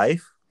of my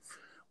life.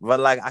 But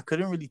like I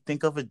couldn't really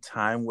think of a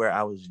time where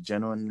I was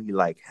genuinely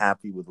like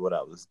happy with what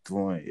I was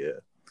doing.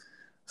 Yeah.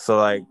 So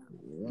like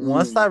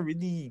once I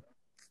really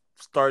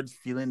started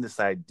feeling this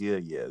idea,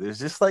 yeah, there's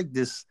just like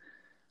this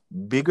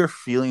bigger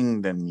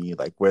feeling than me,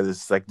 like where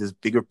there's like this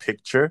bigger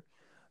picture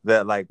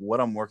that like what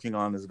I'm working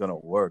on is gonna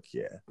work.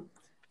 Yeah.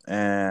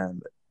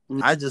 And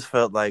I just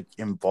felt like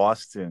in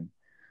Boston,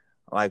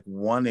 like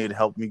one, it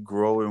helped me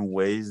grow in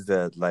ways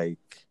that like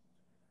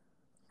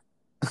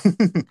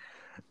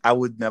I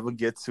would never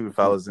get to if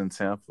I was in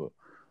Tampa.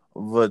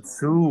 But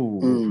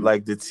two,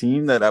 like the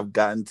team that I've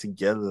gotten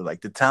together,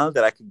 like the talent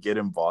that I could get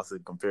in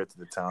Boston compared to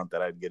the talent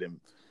that I'd get in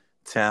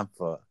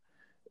Tampa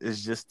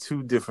is just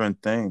two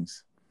different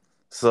things.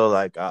 So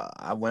like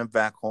I went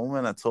back home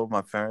and I told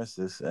my parents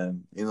this,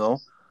 and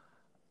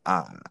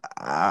I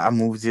I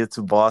moved here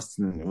to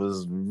Boston. It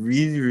was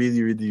really,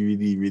 really, really,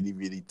 really, really,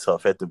 really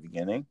tough at the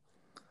beginning,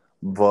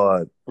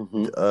 but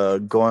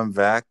going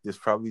back, there's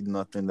probably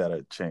nothing that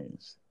had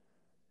changed.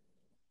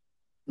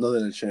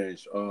 Nothing has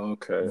changed. Oh,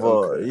 okay,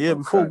 But yeah,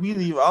 before okay. we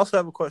leave, I also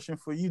have a question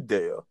for you,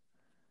 Dale.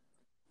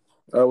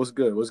 What's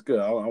good? What's good?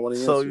 I want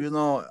to So,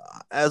 answer.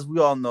 as we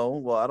all know,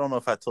 well, I don't know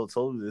if I told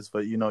you this,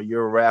 but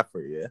you're a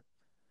rapper, yeah?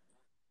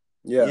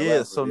 Yeah, Yeah,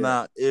 rapper. so Yeah.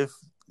 now if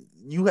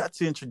you had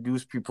to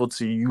introduce people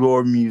to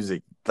your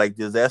music, like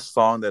there's that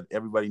song that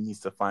everybody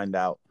needs to find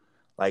out.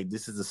 Like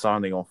this is the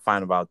song they're gonna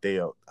find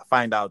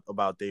out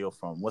about Dale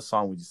from. What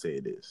song would you say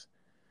it is?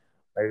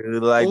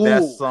 Like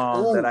that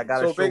song that I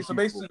gotta So, show so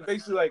people.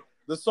 basically, like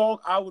the song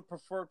I would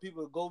prefer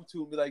people to go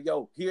to and be like,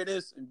 "Yo, hear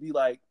this," and be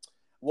like,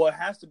 "Well, it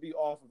has to be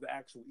off of the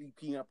actual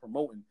EP I'm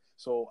promoting."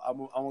 So I'm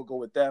gonna go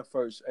with that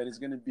first, and it's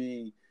gonna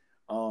be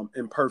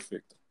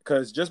 "Imperfect,"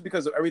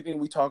 because of everything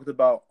we talked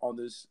about on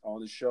this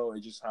show,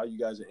 and just how you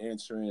guys are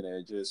answering,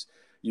 and just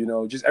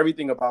just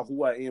everything about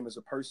who I am as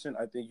a person.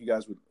 I think you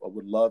guys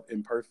would love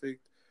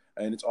 "Imperfect,"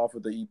 and it's off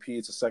of the EP.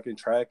 It's a second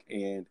track,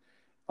 and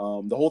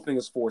the whole thing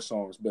is 4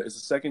 songs, but it's a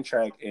second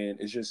track, and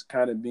it's just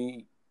kind of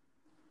me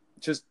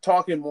just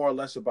talking more or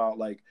less about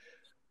like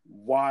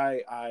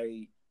why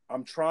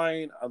I'm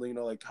trying. I mean,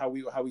 like how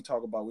we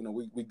talk about,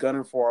 we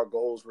gunning for our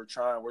goals. We're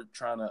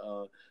trying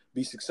to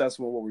be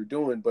successful in what we're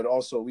doing, but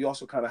also we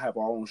also kind of have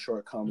our own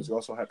shortcomings. We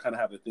also kind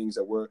of have the things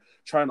that we're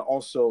trying to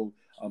also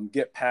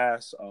get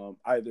past,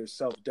 either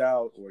self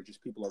doubt or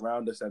just people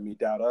around us that may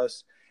doubt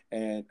us,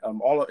 and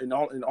all of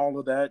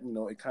that,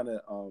 it kind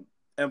of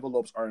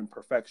envelopes our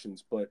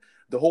imperfections. But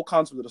the whole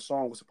concept of the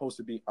song was supposed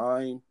to be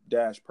I'm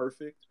dash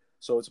perfect.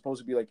 So it's supposed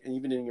to be like,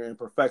 even in your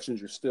imperfections,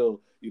 you're still,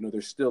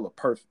 there's still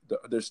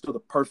the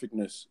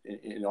perfectness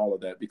in all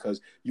of that, because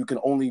you can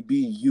only be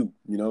you,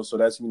 So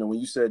that's, when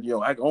you said,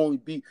 I can only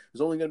be, there's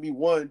only going to be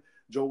one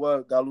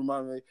Joel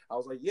Galumame. I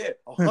was like, yeah,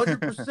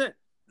 100%.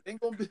 Ain't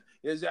gonna be.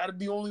 There's got to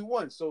be only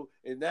one. So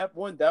in that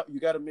one, that you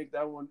got to make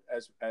that one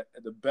as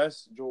the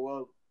best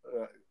Joel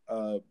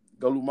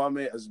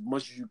Galumame as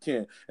much as you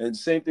can. And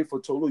same thing for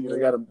Tolu. You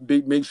got to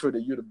make sure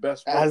that you're the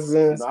best one. As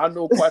in, I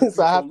know quite a few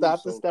so I have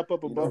Tolus, to step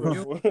up above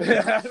you.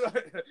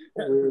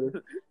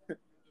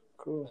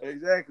 Cool.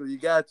 Exactly. You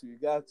got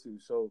to.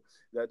 So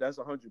that's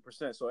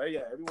 100%. So hey,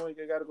 yeah, everyone,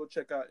 you got to go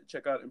check out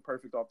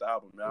Imperfect off the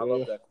album, man. I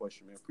love that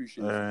question, man.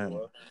 Appreciate you,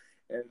 Joel.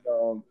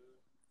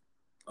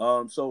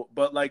 And so,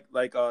 but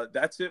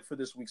that's it for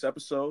this week's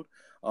episode.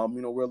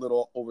 We're a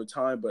little over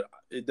time, but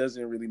it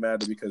doesn't really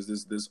matter, because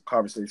this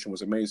conversation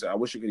was amazing. I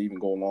wish it could even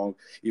go along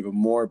even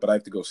more, but I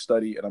have to go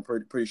study, and I'm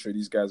pretty sure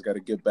these guys got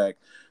to get back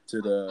to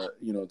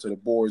the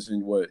boards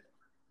and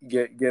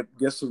get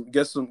some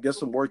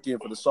work in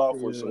for the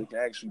software, so it can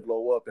actually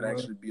blow up and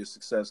actually be a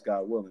success,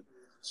 God willing.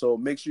 So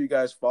make sure you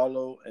guys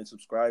follow and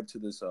subscribe to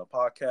this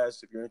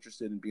podcast. If you're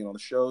interested in being on the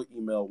show,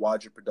 email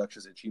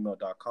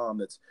wadjitproductions@gmail.com.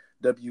 That's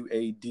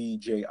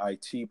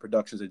WADJIT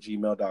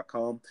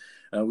productions@gmail.com.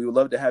 We would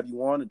love to have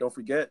you on. And don't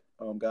forget,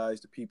 guys,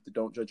 to peep the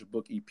Don't Judge a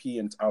Book EP,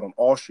 and it's out on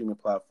all streaming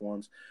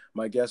platforms.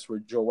 My guests were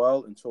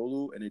Joel and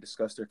Tolu, and they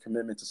discussed their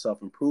commitment to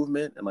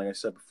self-improvement. And like I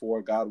said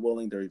before, God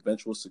willing, their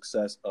eventual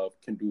success of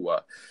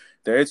Kendua.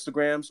 Their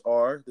Instagrams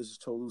are, this is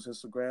Tolu's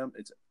Instagram,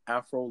 it's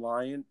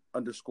AfroLion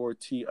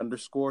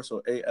 _T_,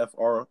 so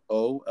AFROLION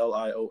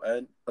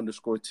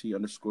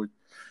 _T_.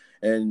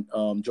 And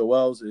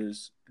Joel's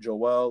is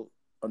Joel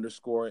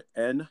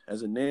 _N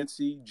as in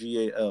Nancy,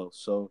 GAL.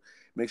 So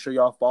make sure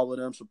y'all follow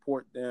them,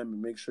 support them,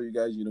 and make sure you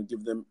guys,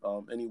 give them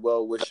any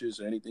well wishes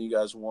or anything you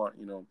guys want,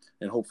 and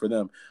hope for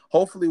them.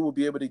 Hopefully we'll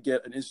be able to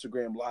get an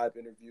Instagram live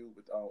interview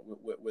with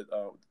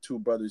two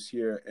brothers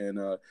here,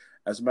 and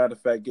as a matter of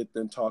fact, get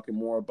them talking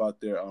more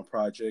about their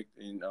project,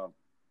 and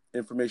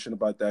information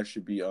about that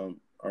should be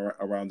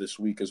around this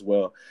week as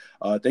well.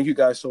 Thank you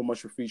guys so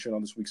much for featuring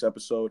on this week's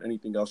episode.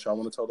 Anything else y'all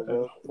want to tell the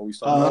world before we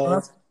sign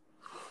off?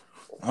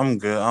 I'm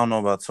good. I don't know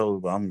about Tolu,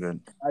 but I'm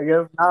good. I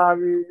guess. I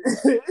mean,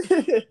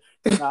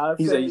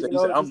 he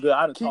said, I'm good.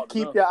 I didn't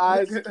keep your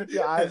eyes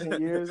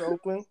and ears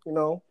open.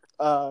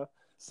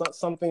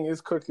 Something is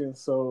cooking.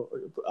 So,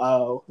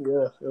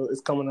 yeah,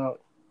 it's coming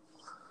out.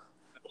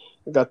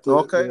 Got the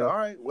okay. All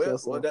right. Well,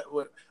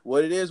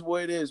 what it is,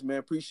 man.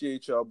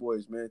 Appreciate y'all,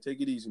 boys, man.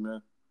 Take it easy,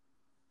 man.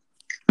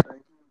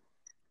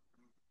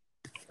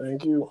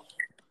 Thank you.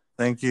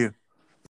 Thank you.